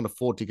people who can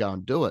afford to go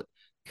and do it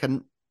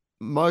can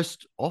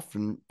most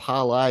often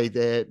parlay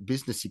their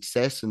business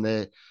success and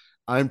their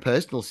own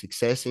personal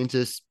success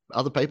into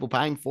other people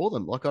paying for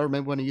them. Like, I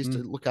remember when I used to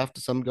look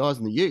after some guys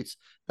in the Utes,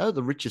 they were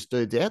the richest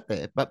dudes out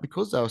there, but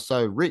because they were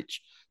so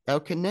rich, they were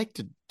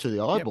connected to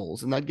the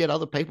eyeballs, and they'd get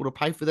other people to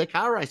pay for their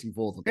car racing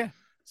for them. Yeah.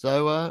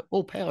 So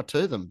all power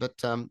to them. But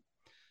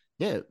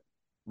yeah,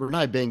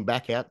 Renee being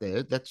back out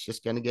there, that's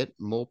just going to get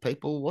more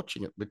people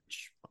watching it,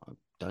 which I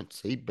don't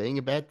see being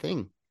a bad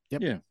thing.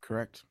 Yep. Yeah.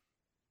 Correct.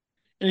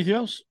 Anything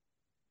else?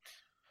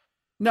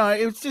 No,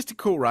 it was just a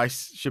cool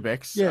race,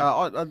 Shebex.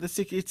 Yeah.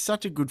 It's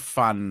such a good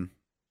fun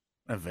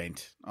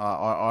event.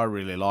 I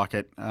really like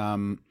it.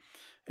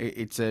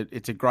 It's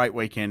a great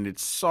weekend.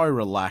 It's so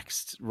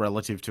relaxed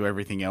relative to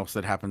everything else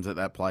that happens at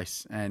that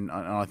place, and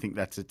I think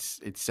that's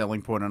its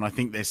selling point. And I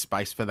think there's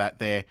space for that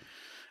there.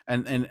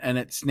 And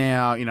it's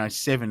now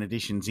 7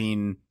 editions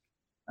in.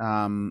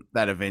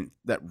 That event,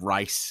 that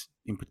race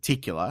in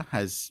particular,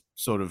 has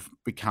sort of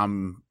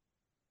become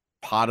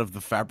part of the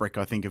fabric,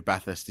 I think, of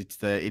Bathurst. It's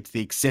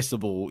the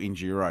accessible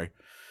enduro,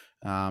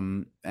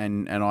 and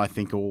I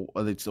think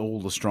it's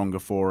all the stronger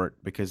for it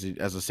because,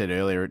 as I said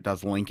earlier, it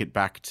does link it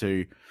back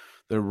to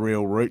the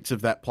real roots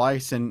of that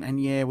place. And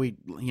yeah,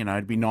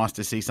 it'd be nice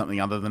to see something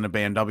other than a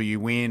BMW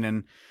win.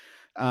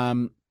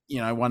 And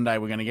one day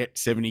we're going to get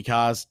 70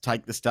 cars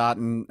take the start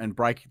and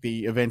break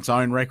the event's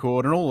own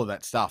record and all of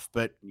that stuff.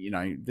 But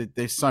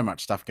there's so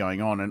much stuff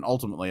going on, and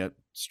ultimately it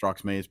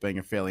strikes me as being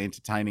a fairly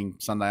entertaining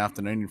Sunday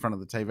afternoon in front of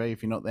the TV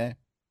if you're not there.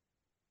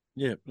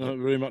 Yeah, no,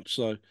 very much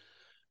so.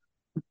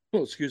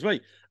 Oh, excuse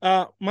me.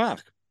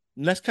 Mark,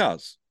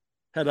 NASCAR's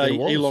had a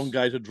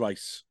elongated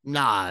race.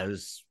 No, it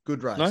was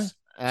good race. No?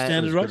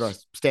 Standard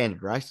race?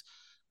 Standard race.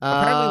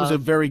 Apparently it was a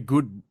very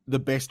good, the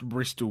best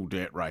Bristol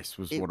dirt race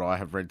was what I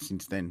have read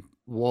since then.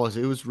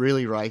 It was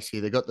really racy.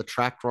 They got the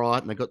track right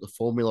and they got the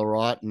formula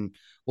right, and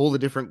all the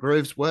different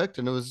grooves worked,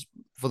 and it was,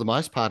 for the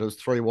most part, it was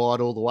 3 wide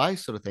all the way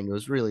sort of thing. It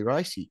was really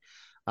racy.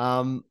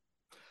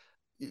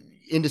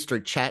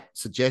 Industry chat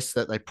suggests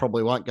that they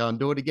probably won't go and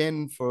do it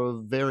again for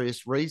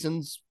various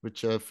reasons,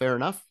 which are fair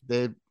enough.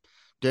 They're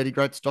dirty,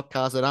 great stock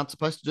cars that aren't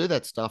supposed to do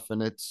that stuff,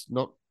 and it's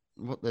not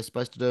what they're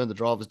supposed to do, and the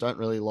drivers don't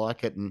really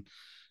like it, and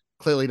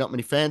clearly not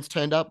many fans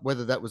turned up,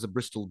 whether that was a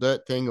Bristol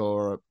dirt thing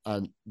or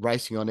a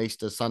racing on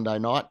Easter Sunday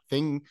night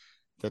thing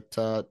that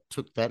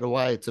took that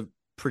away. It's a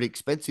pretty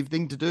expensive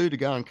thing to do, to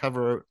go and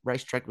cover a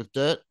racetrack with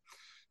dirt.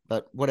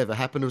 But whatever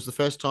happened, it was the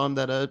first time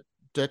that a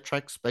dirt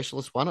track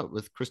specialist won it,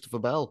 with Christopher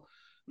Bell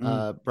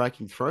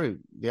breaking through.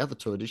 The other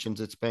 2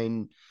 editions, it's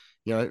been,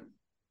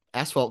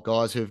 asphalt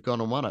guys who've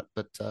gone and won it.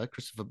 But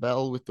Christopher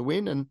Bell with the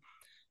win, and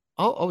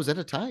I was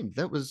entertained.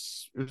 It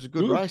was a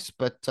good race,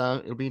 but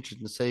it'll be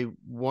interesting to see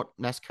what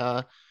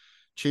NASCAR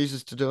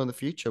chooses to do in the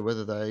future,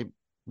 whether they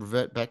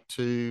revert back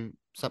to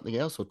something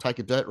else or take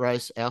a dirt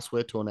race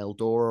elsewhere to an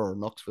Eldora or a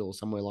Knoxville or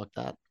somewhere like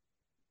that.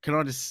 Can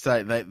I just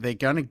say they're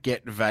going to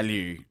get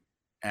value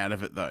out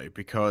of it, though,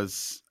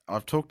 because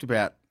I've talked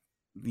about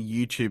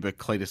the YouTuber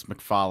Cletus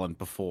McFarland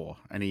before,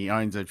 and he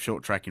owns a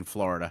short track in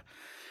Florida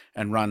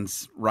and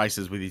runs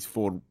races with his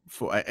Ford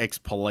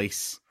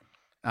ex-police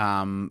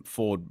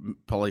Ford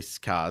police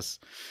cars,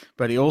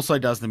 but he also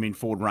does them in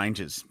Ford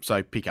Rangers,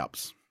 so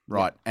pickups,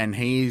 right? Yeah. And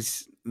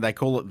they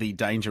call it the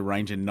Danger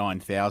Ranger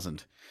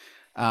 9000,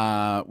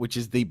 which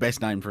is the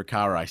best name for a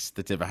car race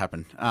that's ever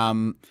happened.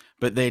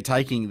 But they're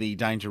taking the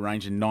Danger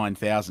Ranger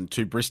 9000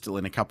 to Bristol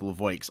in a couple of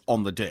weeks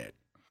on the dirt.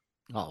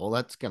 Oh, well,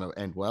 that's going to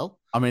end well.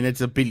 I mean,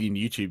 it's 1 billion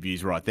YouTube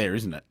views right there,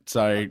 isn't it?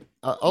 So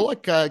I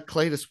like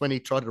Cletus when he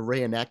tried to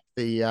reenact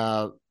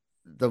the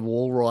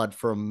wall ride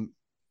from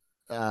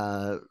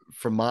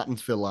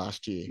Martinsville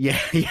last year.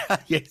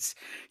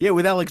 Yeah,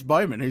 with Alex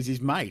Bowman, who's his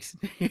mate.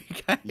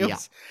 Yeah,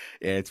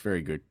 it's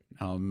very good.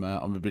 I'm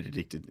a bit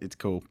addicted. It's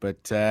cool,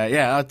 but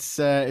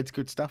it's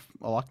good stuff.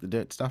 I like the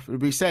dirt stuff. It'd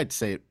be sad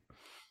to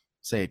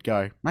see it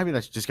go. Maybe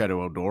they should just go to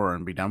Eldora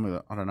and be done with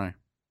it. I don't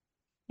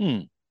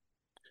know.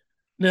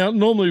 Now,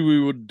 normally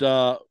we would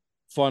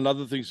find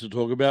other things to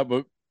talk about,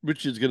 but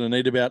Richard's going to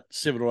need about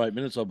 7 or 8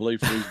 minutes, I believe,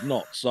 for his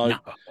knot. So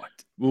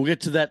we'll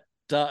get to that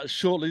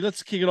shortly.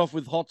 Let's kick it off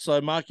with hot.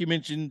 So, Mark, you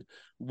mentioned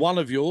one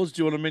of yours.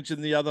 Do you want to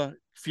mention the other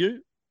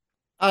few?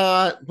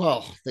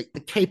 Well, the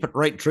Keep It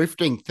Rate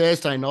drifting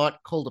Thursday night,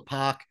 Calder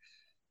Park.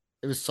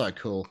 It was so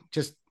cool.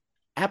 Just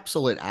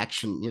absolute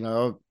action.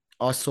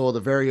 I saw the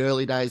very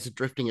early days of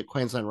drifting at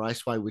Queensland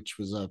Raceway, which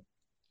was a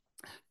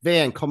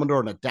VN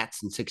Commodore and a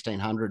Datsun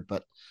 1600.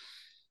 But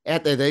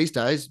out there these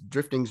days,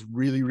 drifting's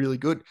really, really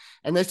good.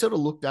 And they sort of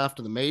looked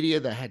after the media.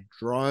 They had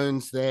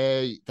drones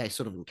there. They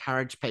sort of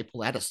encouraged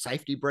people at a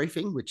safety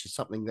briefing, which is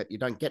something that you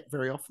don't get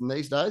very often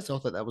these days. So I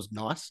thought that was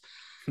nice.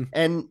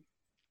 And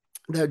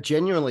they're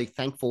genuinely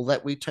thankful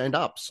that we turned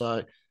up.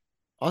 So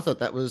I thought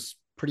that was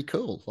pretty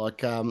cool.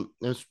 Like, it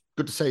was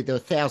good to see there were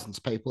thousands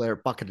of people there.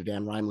 It bucketed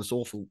down rain, was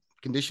awful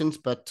conditions,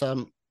 but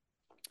that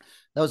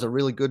was a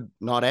really good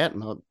night out,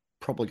 and I'm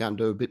probably going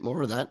to do a bit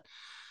more of that.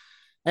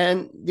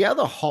 And the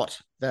other hot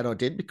that I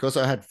did, because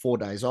I had 4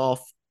 days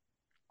off,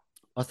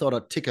 I thought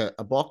I'd tick a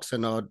box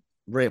and I'd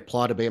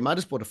reapply to be a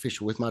motorsport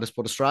official with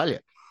Motorsport Australia.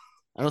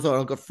 And I thought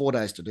I've got 4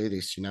 days to do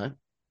this,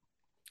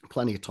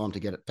 plenty of time to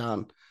get it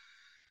done.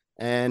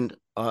 And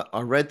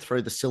I read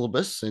through the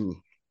syllabus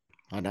in,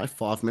 I don't know,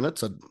 5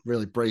 minutes. I'd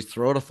really breezed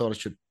through it. I thought I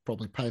should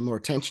probably pay more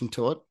attention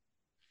to it.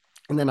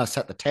 And then I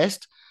sat the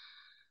test.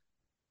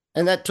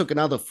 And that took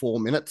another 4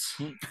 minutes.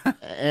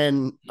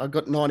 And I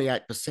got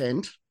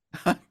 98%.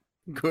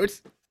 Good.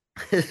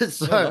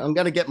 So I'm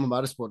going to get my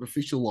motorsport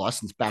official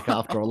license back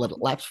after I let it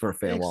lapse for a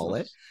fair while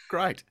there.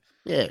 Great.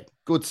 Yeah,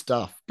 good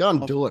stuff. Go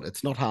and do it.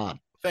 It's not hard.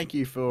 Thank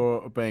you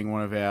for being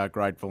one of our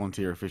great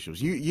volunteer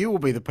officials. You will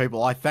be the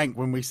people I thank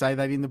when we say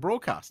that in the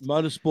broadcast.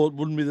 Motorsport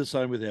wouldn't be the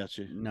same without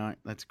you. No,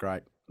 that's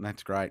great.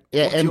 That's great.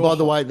 Yeah, and by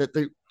the way, that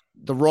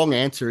the wrong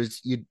answer is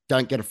you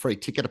don't get a free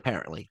ticket,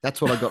 apparently. That's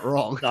what I got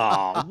wrong.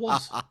 Oh,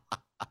 what?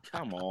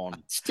 Come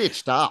on.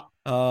 Stitched up.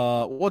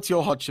 What's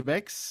your hot,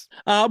 Shebex?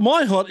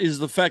 My hot is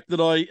the fact that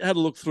I had a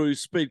look through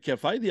Speed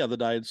Cafe the other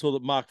day and saw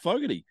that Mark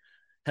Fogarty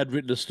had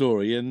written a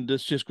story, and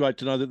it's just great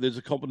to know that there's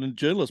a competent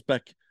journalist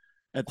back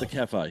at the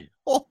cafe.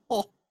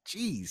 Oh,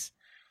 geez.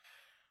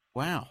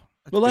 Wow.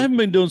 Well, they haven't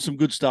been doing some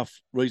good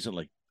stuff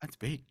recently. That's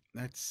big.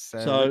 That's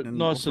so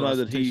nice to know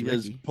that he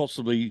has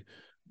possibly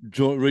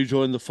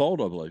rejoined the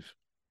fold, I believe.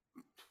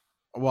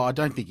 Well, I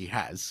don't think he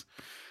has.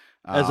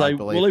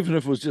 Well, even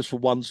if it was just for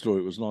one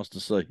story, it was nice to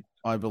see.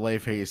 I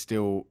believe he is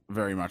still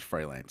very much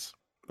freelance.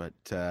 But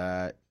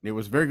it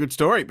was a very good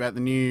story about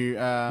the new...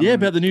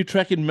 about the new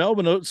track in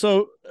Melbourne.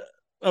 So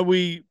what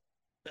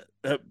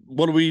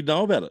do we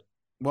know about it?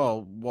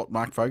 Well, what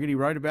Mark Fogarty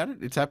wrote about it.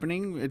 It's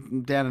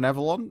happening down in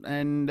Avalon,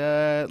 and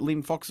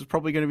Lynn Fox is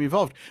probably going to be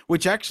involved,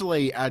 which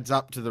actually adds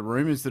up to the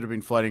rumours that have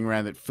been floating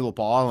around that Phillip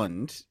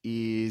Island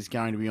is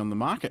going to be on the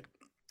market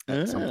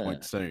at some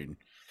point soon.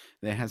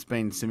 There has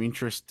been some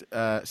interest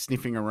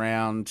sniffing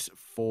around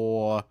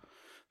for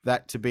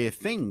that to be a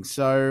thing.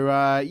 So,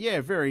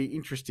 very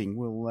interesting.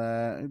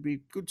 It'll be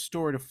a good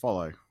story to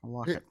follow. I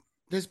like it.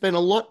 There's been a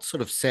lot sort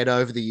of said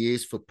over the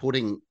years for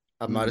putting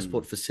a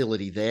motorsport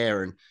facility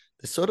there, and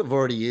there sort of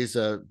already is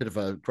a bit of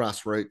a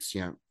grassroots,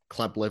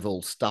 club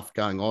level stuff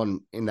going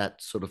on in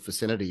that sort of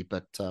vicinity.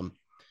 But,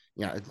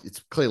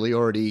 it's clearly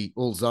already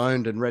all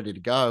zoned and ready to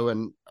go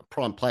and a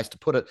prime place to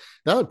put it.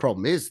 The other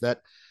problem is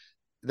that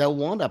they'll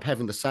wind up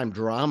having the same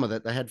drama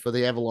that they had for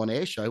the Avalon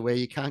Air Show, where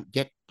you can't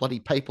get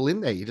bloody people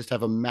in there. You just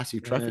have a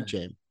massive traffic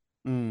jam.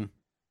 No,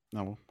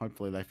 well,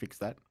 hopefully they fix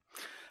that.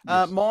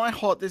 Yes.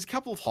 There's a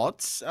couple of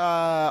hots.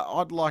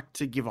 I'd like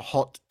to give a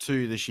hot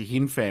to the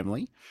Shaheen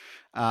family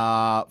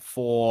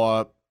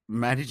for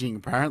managing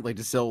apparently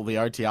to sell the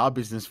OTR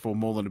business for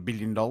more than $1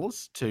 billion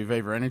to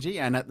Viva Energy.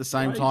 And at the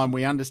same time,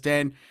 we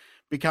understand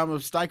become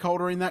a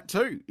stakeholder in that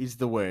too, is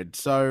the word.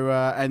 So,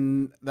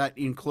 and that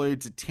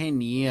includes a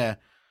 10-year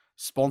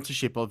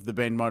sponsorship of the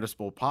Bend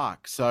Motorsport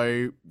Park.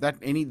 So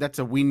that's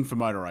a win for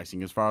motor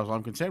racing as far as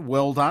I'm concerned.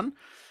 Well done.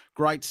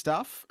 Great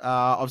stuff.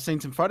 I've seen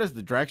some photos of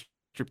the drag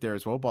strip there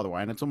as well, by the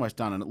way, and it's almost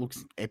done and it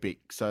looks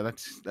epic. So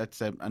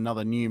that's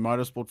another new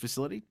motorsport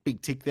facility.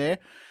 Big tick there.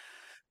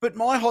 But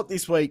my hot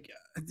this week,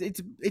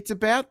 it's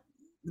about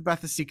the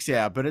Bathurst 6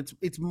 Hour, but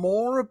it's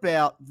more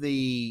about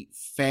the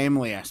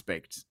family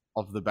aspect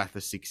of the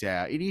Bathurst 6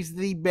 Hour. It is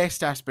the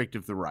best aspect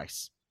of the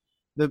race.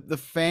 The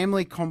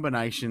family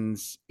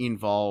combinations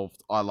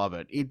involved, I love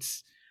it.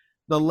 It's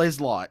the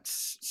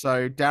Leslights.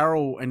 So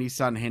Daryl and his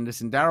son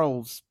Henderson.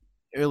 Daryl's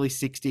early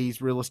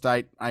 60s real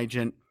estate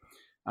agent.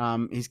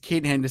 His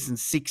kid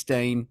Henderson's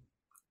 16.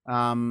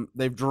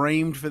 They've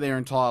dreamed for their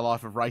entire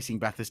life of racing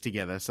Bathurst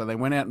together. So they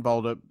went out and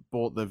bought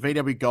the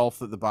VW Golf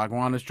that the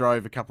Bargwannas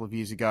drove a couple of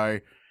years ago,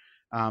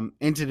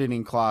 entered it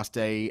in Class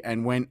D,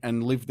 and went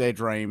and lived their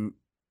dream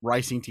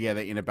racing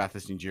together in a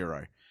Bathurst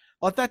Enduro.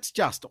 Like, that's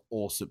just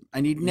awesome.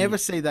 And you'd never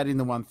see that in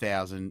the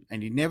 1000,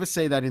 and you'd never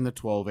see that in the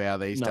 12 hour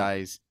these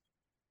days.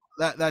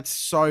 That's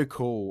so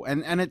cool.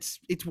 And it's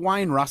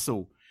Wayne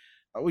Russell.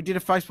 We did a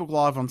Facebook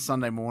Live on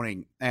Sunday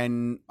morning,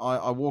 and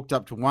I walked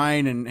up to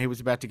Wayne, and he was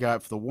about to go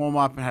out for the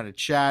warm-up and had a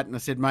chat. And I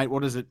said, mate,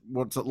 what's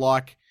it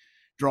like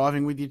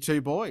driving with your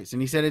two boys?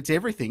 And he said, it's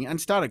everything, and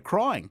started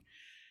crying.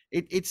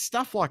 It's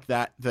stuff like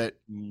that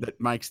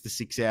makes the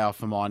 6 Hour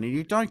for mine. And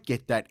you don't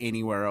get that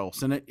anywhere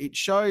else. And it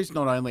shows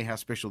not only how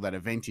special that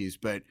event is,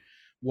 but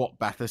what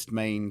Bathurst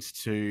means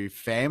to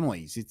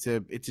families. It's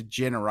a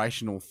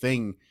generational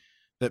thing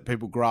that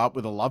people grow up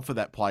with a love for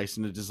that place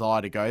and a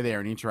desire to go there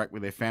and interact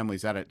with their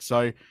families at it.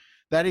 So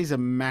that is a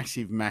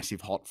massive,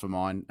 massive hot for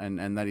mine.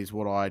 And that is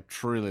what I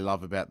truly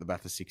love about the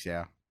Bathurst 6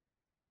 Hour.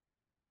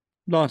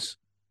 Nice.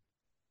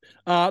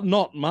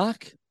 Not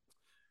Mark.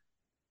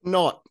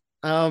 Not.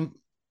 I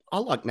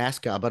like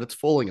NASCAR, but it's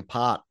falling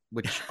apart,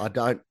 which I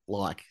don't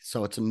like.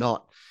 So it's a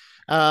not.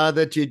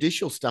 The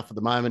judicial stuff at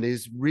the moment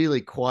is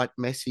really quite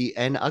messy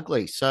and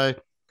ugly. So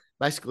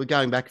basically,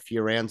 going back a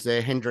few rounds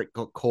there, Hendrick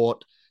got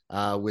caught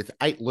with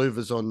 8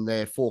 louvers on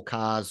their 4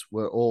 cars,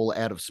 were all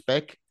out of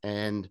spec,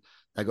 and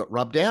they got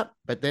rubbed out.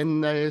 But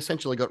then they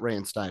essentially got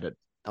reinstated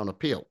on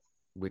appeal,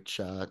 which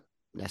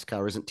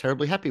NASCAR isn't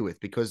terribly happy with,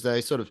 because they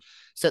sort of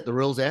set the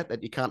rules out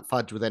that you can't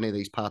fudge with any of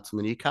these parts on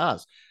the new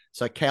cars.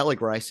 So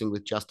Cowlick Racing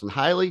with Justin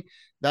Haley,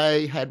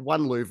 they had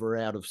 1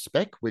 louver out of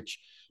spec, which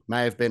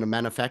may have been a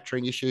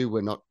manufacturing issue.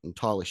 We're not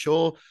entirely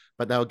sure,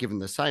 but they were given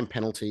the same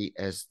penalty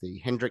as the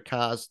Hendrick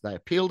cars. They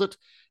appealed it,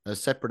 a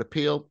separate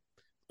appeal,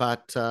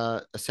 but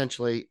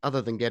essentially,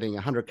 other than getting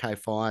a 100K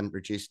fine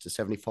reduced to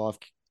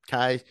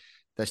 75K,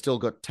 they still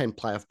got 10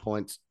 playoff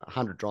points,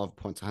 100 driver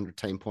points, 100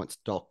 team points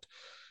docked,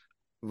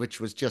 which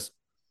was just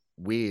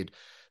weird.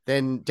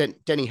 Then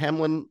Denny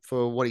Hamlin,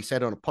 for what he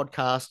said on a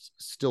podcast,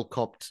 still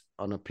copped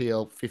on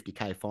appeal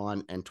 50K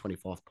fine and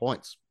 25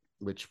 points,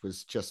 which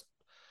was just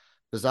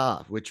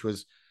bizarre, which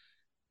was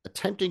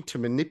attempting to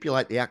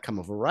manipulate the outcome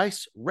of a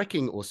race,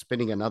 wrecking or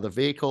spinning another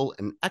vehicle,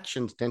 and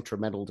actions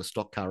detrimental to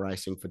stock car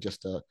racing for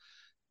just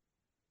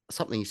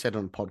something he said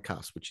on a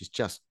podcast, which is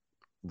just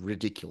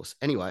ridiculous.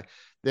 Anyway,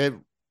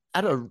 they're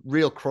at a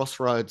real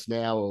crossroads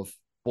now of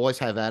boys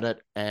have at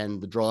it, and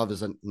the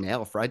drivers are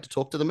now afraid to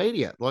talk to the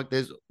media. Like,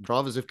 there's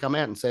drivers who've come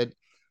out and said,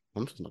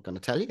 I'm just not going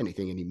to tell you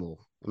anything anymore.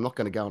 I'm not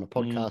going to go on a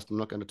podcast. I'm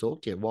not going to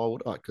talk to you. Why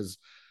would I? Because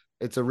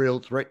it's a real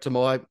threat to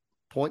my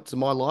points and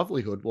my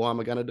livelihood. Why am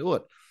I going to do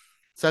it?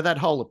 So that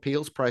whole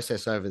appeals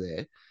process over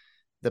there,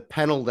 the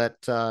panel that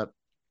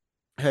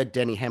heard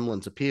Denny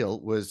Hamlin's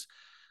appeal was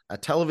a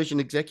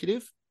television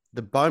executive,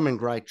 the Bowman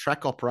Gray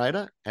track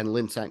operator, and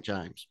Lynn St.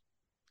 James.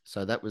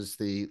 So that was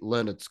the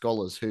learned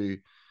scholars who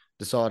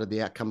decided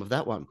the outcome of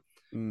that one.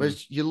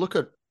 Whereas you look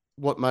at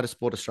what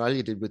Motorsport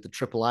Australia did with the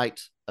 888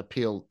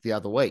 appeal the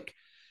other week,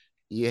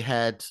 you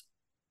had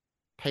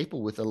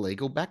people with a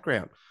legal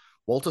background.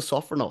 Walter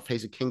Sofronoff,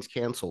 he's a King's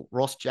Counsel.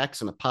 Ross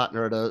Jackson, a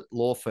partner at a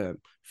law firm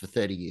for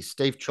 30 years.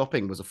 Steve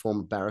Chopping was a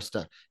former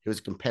barrister. He was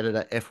a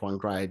competitor, F1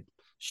 grade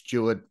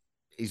steward.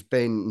 He's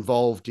been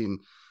involved in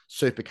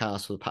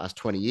supercars for the past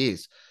 20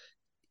 years.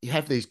 You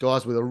have these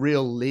guys with a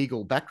real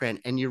legal background,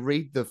 and you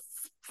read the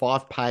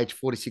 5-page,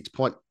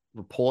 46-point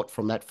report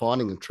from that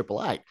finding in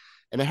 888,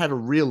 and it had a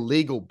real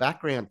legal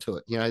background to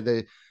it. You know,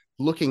 they're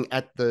looking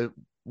at the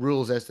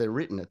rules as they're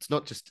written. It's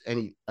not just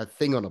a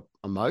thing on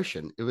a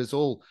motion. It was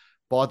all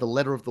by the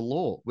letter of the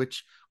law,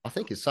 which I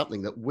think is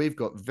something that we've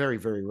got very,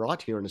 very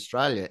right here in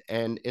Australia,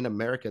 and in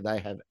America they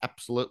have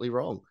absolutely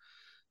wrong.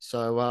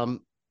 So,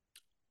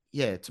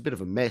 yeah, it's a bit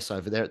of a mess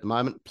over there at the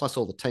moment. Plus,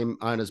 all the team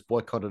owners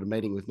boycotted a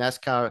meeting with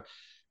NASCAR.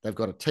 They've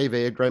got a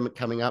TV agreement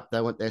coming up. They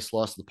want their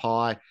slice of the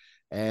pie,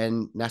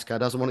 and NASCAR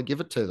doesn't want to give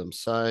it to them.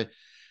 So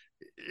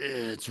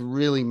it's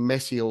really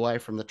messy away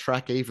from the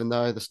track, even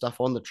though the stuff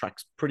on the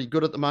track's pretty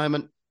good at the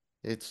moment.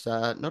 It's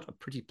not a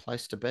pretty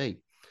place to be.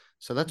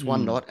 So that's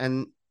one knot.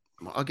 And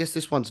I guess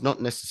this one's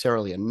not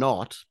necessarily a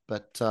knot,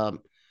 but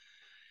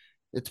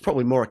it's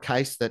probably more a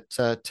case that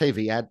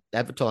TV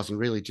advertising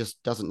really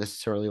just doesn't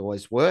necessarily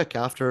always work.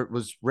 After it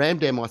was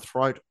rammed down my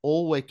throat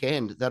all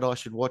weekend that I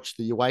should watch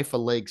the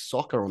UEFA League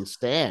soccer on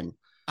Stan,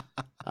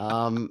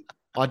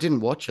 I didn't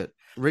watch it.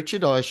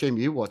 Richard, I assume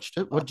you watched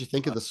it. What did you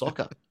think of the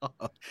soccer?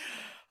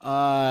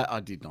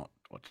 I did not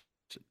watch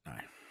it. No.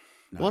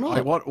 Why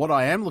not? What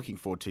I am looking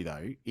forward to,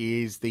 though,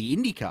 is the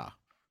IndyCar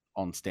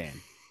on Stan,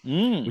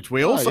 which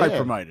we also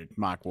promoted,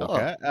 Mark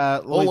Walker.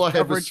 All I have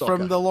is coverage soccer.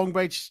 from the Long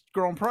Beach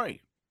Grand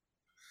Prix.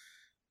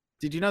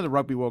 Did you know the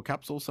Rugby World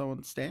Cup's also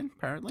on Stan,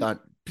 apparently? Don't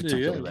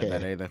particularly About care.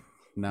 that either.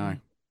 No.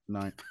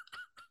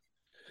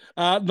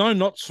 No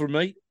knots from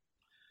me.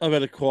 I've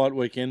had a quiet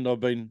weekend.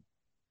 I've been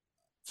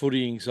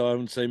footying, so I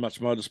haven't seen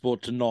much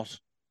motorsport to not.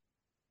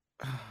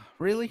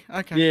 Really?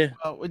 Okay. Yeah.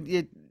 Well,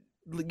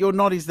 your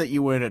knot is that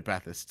you weren't at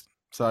Bathurst.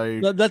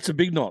 So That's a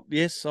big knot.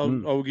 Yes, I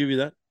will give you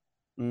that.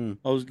 I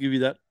will give you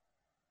that.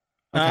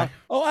 Okay.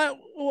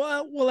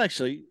 Well,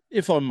 actually,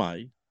 if I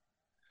may,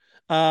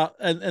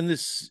 and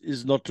this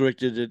is not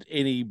directed at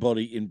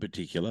anybody in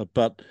particular,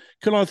 but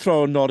can I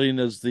throw a knot in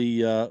as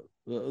the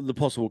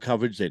possible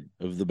coverage then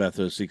of the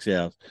Bathurst 6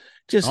 hours?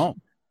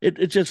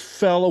 It just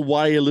fell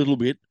away a little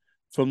bit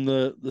from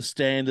the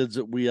standards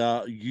that we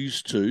are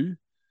used to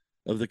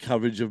of the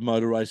coverage of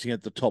motor racing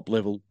at the top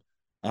level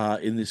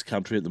in this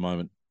country at the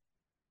moment.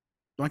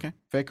 Okay,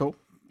 fair call.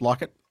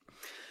 Like it.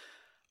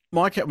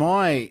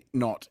 My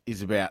knot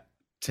is about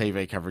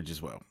TV coverage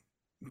as well,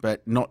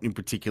 but not in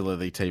particular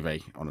the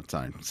TV on its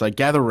own. So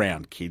gather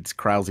round, kids.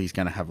 Kralsey's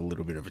going to have a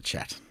little bit of a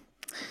chat.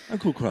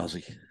 Uncle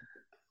Kralsey.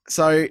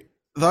 So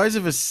those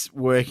of us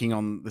working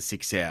on the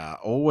 6 hour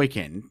all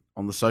weekend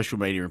on the social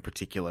media in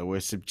particular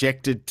were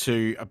subjected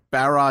to a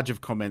barrage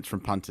of comments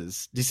from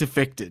punters,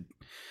 disaffected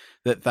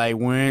that they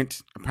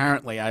weren't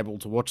apparently able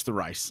to watch the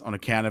race on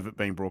account of it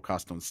being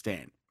broadcast on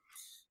Stan.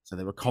 So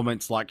there were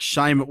comments like,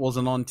 shame it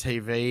wasn't on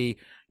TV.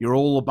 You're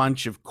all a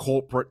bunch of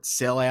corporate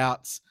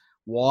sellouts.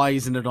 Why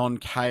isn't it on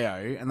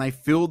KO? And they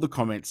filled the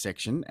comment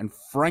section. And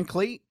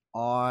frankly,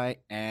 I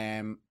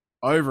am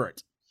over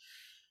it.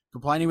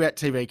 Complaining about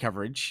TV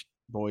coverage,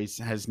 boys,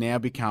 has now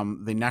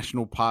become the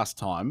national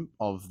pastime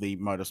of the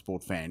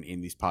motorsport fan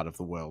in this part of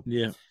the world.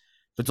 Yeah.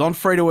 If it's on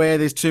free-to-air,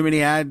 there's too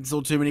many ads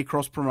or too many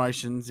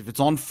cross-promotions. If it's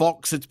on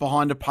Fox, it's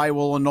behind a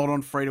paywall and not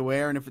on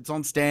free-to-air. And if it's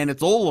on Stan,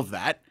 it's all of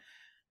that.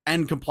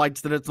 And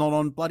complaints that it's not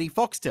on bloody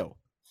Foxtel.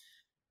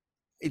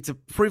 It's a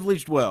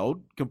privileged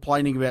world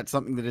complaining about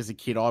something that as a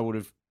kid I would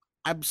have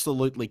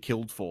absolutely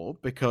killed for,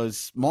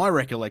 because my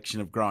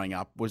recollection of growing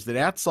up was that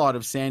outside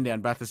of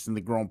Sandown, Bathurst and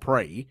the Grand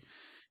Prix,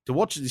 to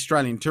watch the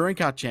Australian Touring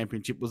Car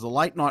Championship was a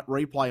late night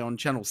replay on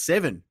Channel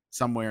 7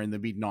 somewhere in the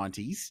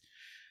mid-90s.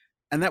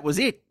 And that was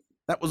it.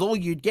 That was all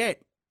you'd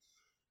get.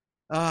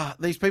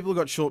 These people have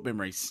got short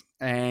memories,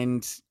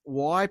 and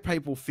why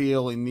people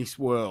feel in this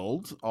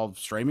world of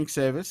streaming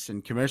service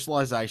and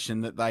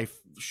commercialization that they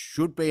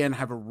should be and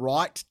have a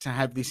right to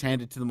have this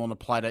handed to them on a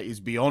platter is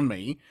beyond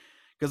me,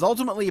 because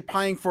ultimately you're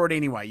paying for it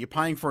anyway. You're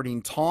paying for it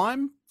in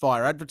time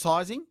via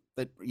advertising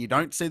that you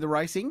don't see the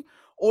racing,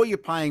 or you're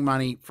paying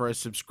money for a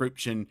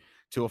subscription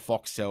to a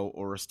Foxtel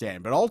or a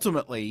Stan. But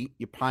ultimately,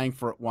 you're paying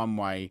for it one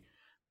way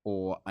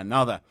or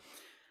another.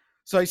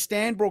 So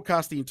Stan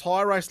broadcast the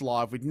entire race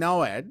live with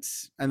no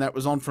ads, and that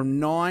was on from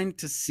 9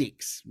 to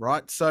 6,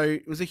 right? So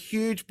it was a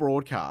huge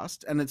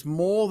broadcast, and it's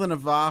more than a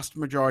vast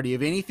majority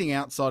of anything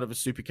outside of a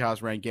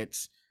supercars round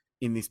gets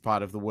in this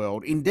part of the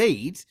world.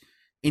 Indeed,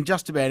 in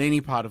just about any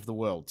part of the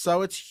world.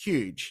 So it's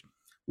huge.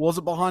 Was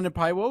it behind a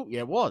paywall? Yeah,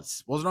 it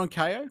was. Was it on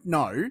KO?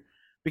 No,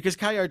 because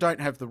KO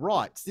don't have the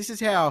rights. This is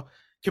how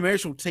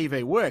commercial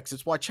TV works.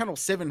 It's why Channel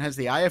 7 has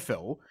the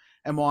AFL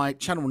and why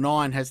Channel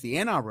 9 has the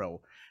NRL.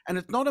 And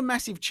it's not a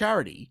massive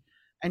charity,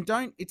 and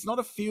it's not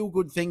a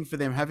feel-good thing for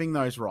them having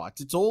those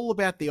rights. It's all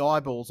about the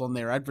eyeballs on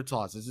their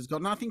advertisers. It's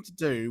got nothing to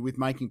do with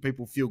making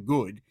people feel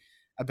good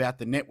about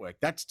the network.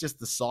 That's just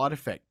the side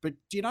effect. But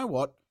do you know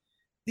what?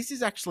 This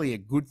is actually a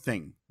good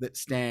thing that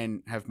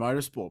Stan have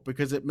motorsport,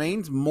 because it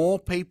means more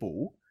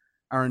people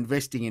are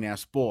investing in our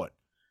sport.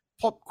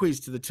 Pop quiz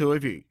to the two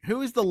of you.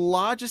 Who is the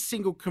largest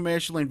single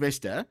commercial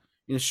investor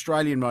in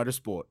Australian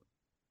motorsport?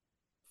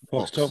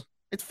 Foxtel.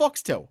 It's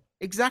Foxtel.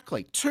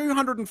 Exactly.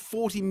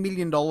 $240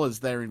 million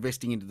they're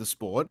investing into the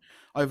sport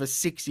over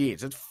 6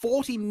 years. It's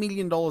 $40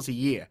 million a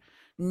year.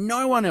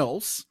 No one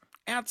else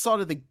outside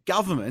of the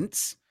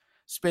governments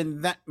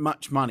spend that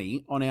much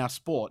money on our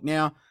sport.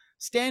 Now,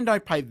 Stan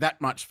don't pay that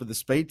much for the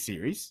Speed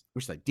Series,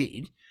 which they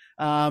did,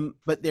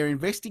 but they're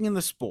investing in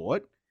the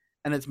sport,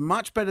 and it's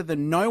much better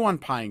than no one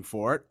paying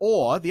for it.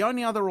 Or the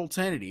only other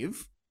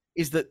alternative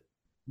is that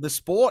the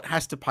sport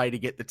has to pay to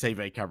get the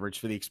TV coverage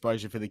for the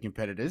exposure for the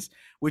competitors,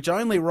 which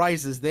only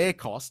raises their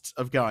costs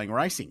of going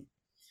racing.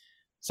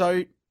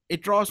 So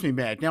it drives me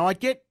mad. Now, I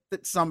get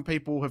that some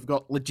people have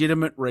got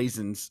legitimate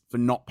reasons for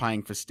not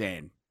paying for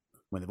Stan,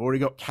 when they've already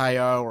got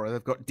KO, or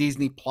they've got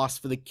Disney Plus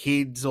for the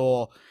kids,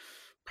 or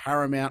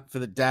Paramount for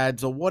the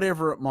dads, or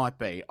whatever it might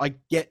be. I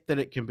get that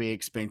it can be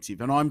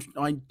expensive, and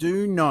I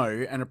do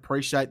know and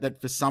appreciate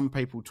that for some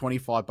people,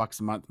 $25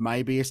 a month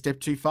may be a step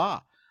too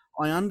far.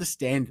 I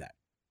understand that.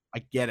 I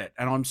get it.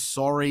 And I'm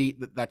sorry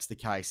that that's the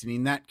case. And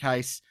in that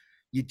case,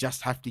 you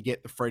just have to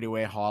get the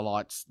free-to-air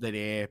highlights that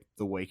air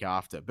the week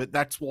after. But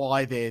that's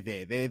why they're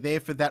there. They're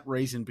there for that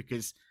reason,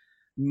 because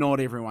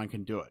not everyone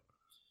can do it.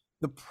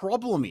 The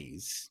problem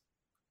is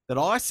that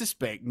I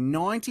suspect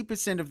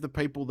 90% of the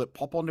people that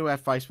pop onto our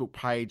Facebook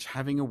page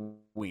having a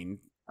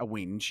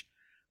whinge,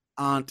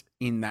 aren't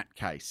in that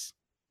case.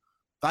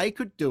 They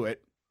could do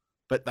it,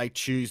 but they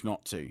choose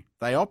not to.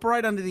 They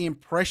operate under the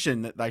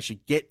impression that they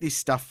should get this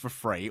stuff for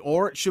free,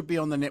 or it should be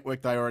on the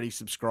network they already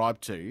subscribe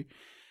to,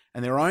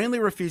 and they're only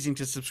refusing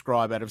to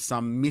subscribe out of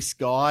some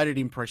misguided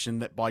impression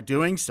that by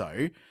doing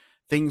so,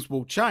 things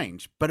will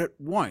change. But it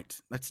won't.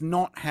 That's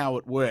not how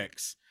it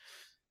works.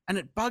 And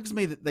it bugs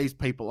me that these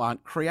people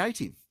aren't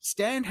creative.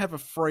 Stan have a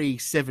free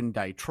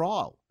 7-day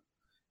trial.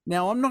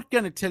 Now, I'm not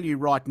going to tell you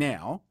right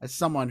now, as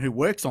someone who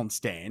works on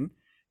Stan,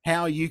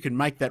 how you can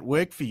make that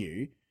work for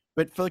you.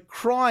 But for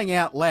crying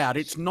out loud,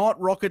 it's not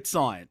rocket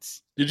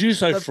science. Did you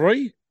say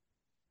free?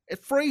 A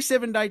free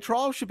 7-day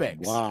trial,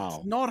 Shebex. Wow.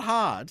 It's not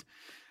hard.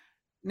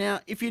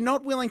 Now, if you're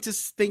not willing to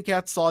think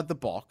outside the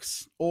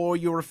box, or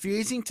you're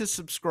refusing to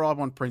subscribe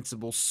on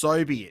principle,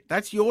 so be it.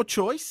 That's your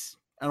choice,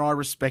 and I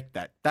respect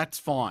that. That's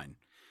fine.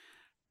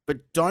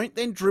 But don't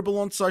then dribble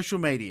on social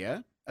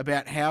media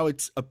about how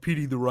it's a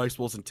pity the race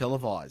wasn't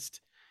televised.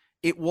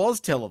 It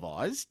was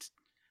televised,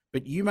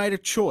 but you made a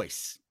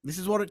choice. This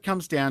is what it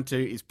comes down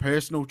to, is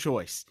personal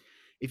choice.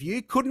 If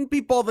you couldn't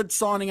be bothered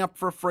signing up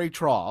for a free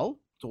trial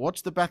to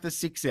watch the Bathurst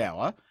 6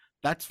 hour,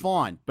 that's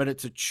fine, but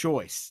it's a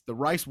choice. The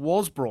race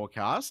was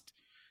broadcast.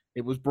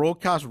 It was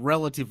broadcast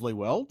relatively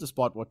well,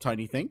 despite what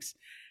Tony thinks.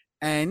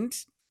 And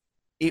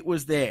it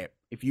was there.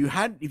 If you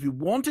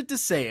wanted to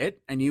see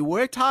it and you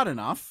worked hard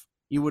enough,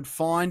 you would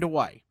find a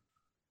way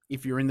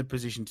if you're in the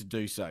position to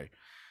do so.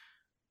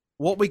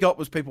 What we got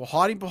was people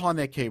hiding behind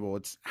their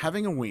keyboards,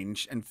 having a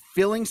whinge, and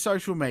filling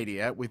social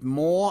media with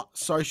more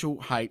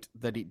social hate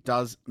that it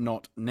does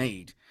not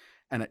need.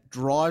 And it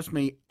drives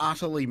me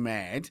utterly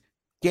mad.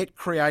 Get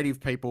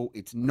creative, people.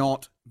 It's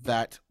not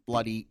that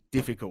bloody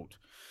difficult.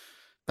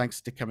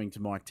 Thanks to coming to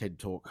my TED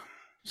Talk.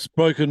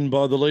 Spoken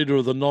by the leader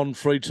of the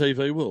non-free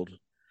TV world.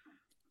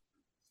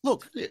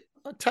 Look,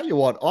 I tell you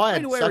what, I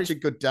had such a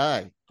good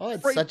day. I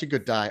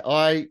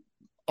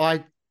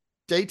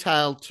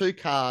detailed 2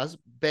 cars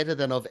better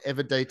than I've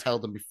ever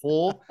detailed them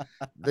before.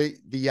 The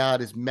yard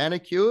is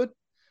manicured.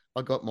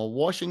 I got my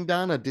washing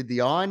done. I did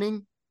the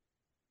ironing.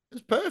 It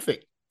was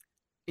perfect.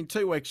 In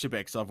 2 weeks,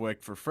 Shebex, I've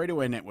worked for a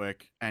free-to-air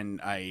network and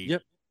a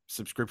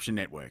subscription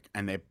network,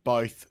 and they're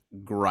both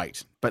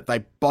great, but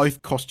they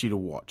both cost you to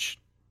watch.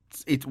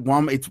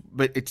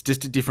 But it's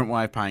just a different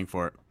way of paying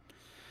for it.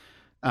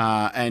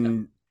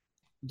 And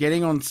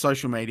getting on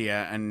social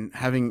media and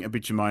having a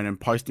bitch and moan and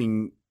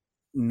posting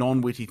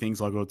non-witty things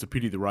like, "Oh, it's a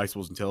pity the race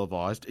wasn't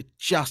televised," it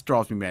just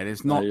drives me mad.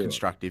 It's not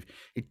constructive.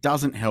 It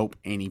doesn't help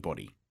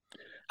anybody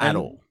at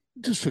all.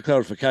 Just for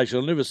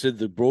clarification, I never said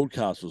the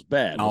broadcast was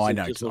bad. I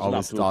know.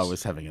 I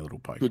was having a little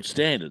poke. Good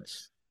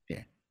standards.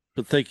 Yeah.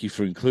 But thank you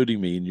for including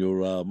me in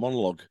your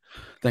monologue.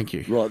 Thank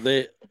you. Right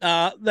there.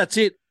 That's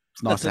it.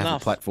 It's nice to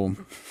have a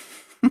platform.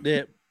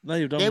 Yeah. No,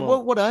 you've done Yeah.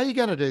 well. What are you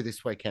going to do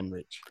this weekend,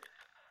 Rich?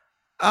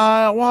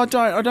 Well,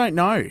 I don't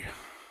know.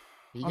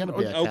 Are you going to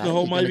be okay?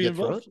 Alcohol maybe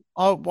involved?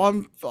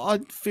 I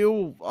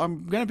feel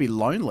I'm going to be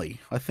lonely,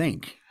 I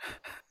think.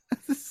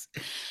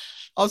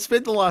 I've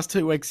spent the last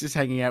 2 weeks just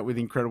hanging out with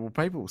incredible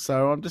people,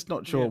 so I'm just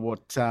not sure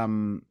what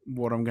I'm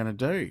going to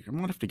do. I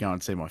might have to go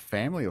and see my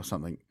family or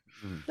something.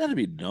 That'd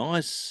be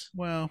nice.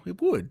 Well, it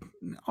would.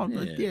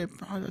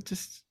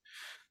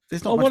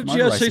 There's not why much don't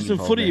you go see motor some racing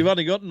footy? involved You've there.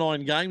 only got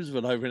 9 games of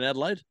it over in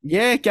Adelaide.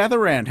 Yeah, gather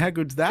round. How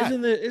good's that?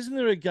 Isn't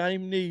there a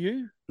game near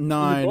you?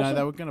 No,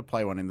 they were going to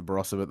play one in the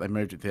Barossa, but they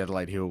moved it to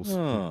Adelaide Hills,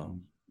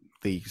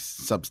 the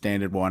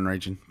substandard wine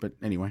region. But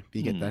anyway,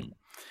 you get that.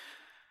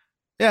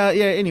 Yeah.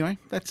 Anyway,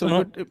 that's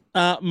all good.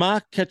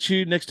 Mark, catch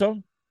you next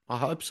time. I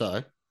hope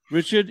so.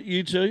 Richard,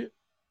 you too.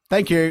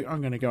 Thank you.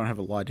 I'm going to go and have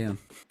a lie down.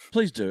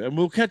 Please do, and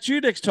we'll catch you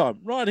next time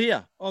right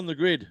here on the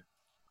grid.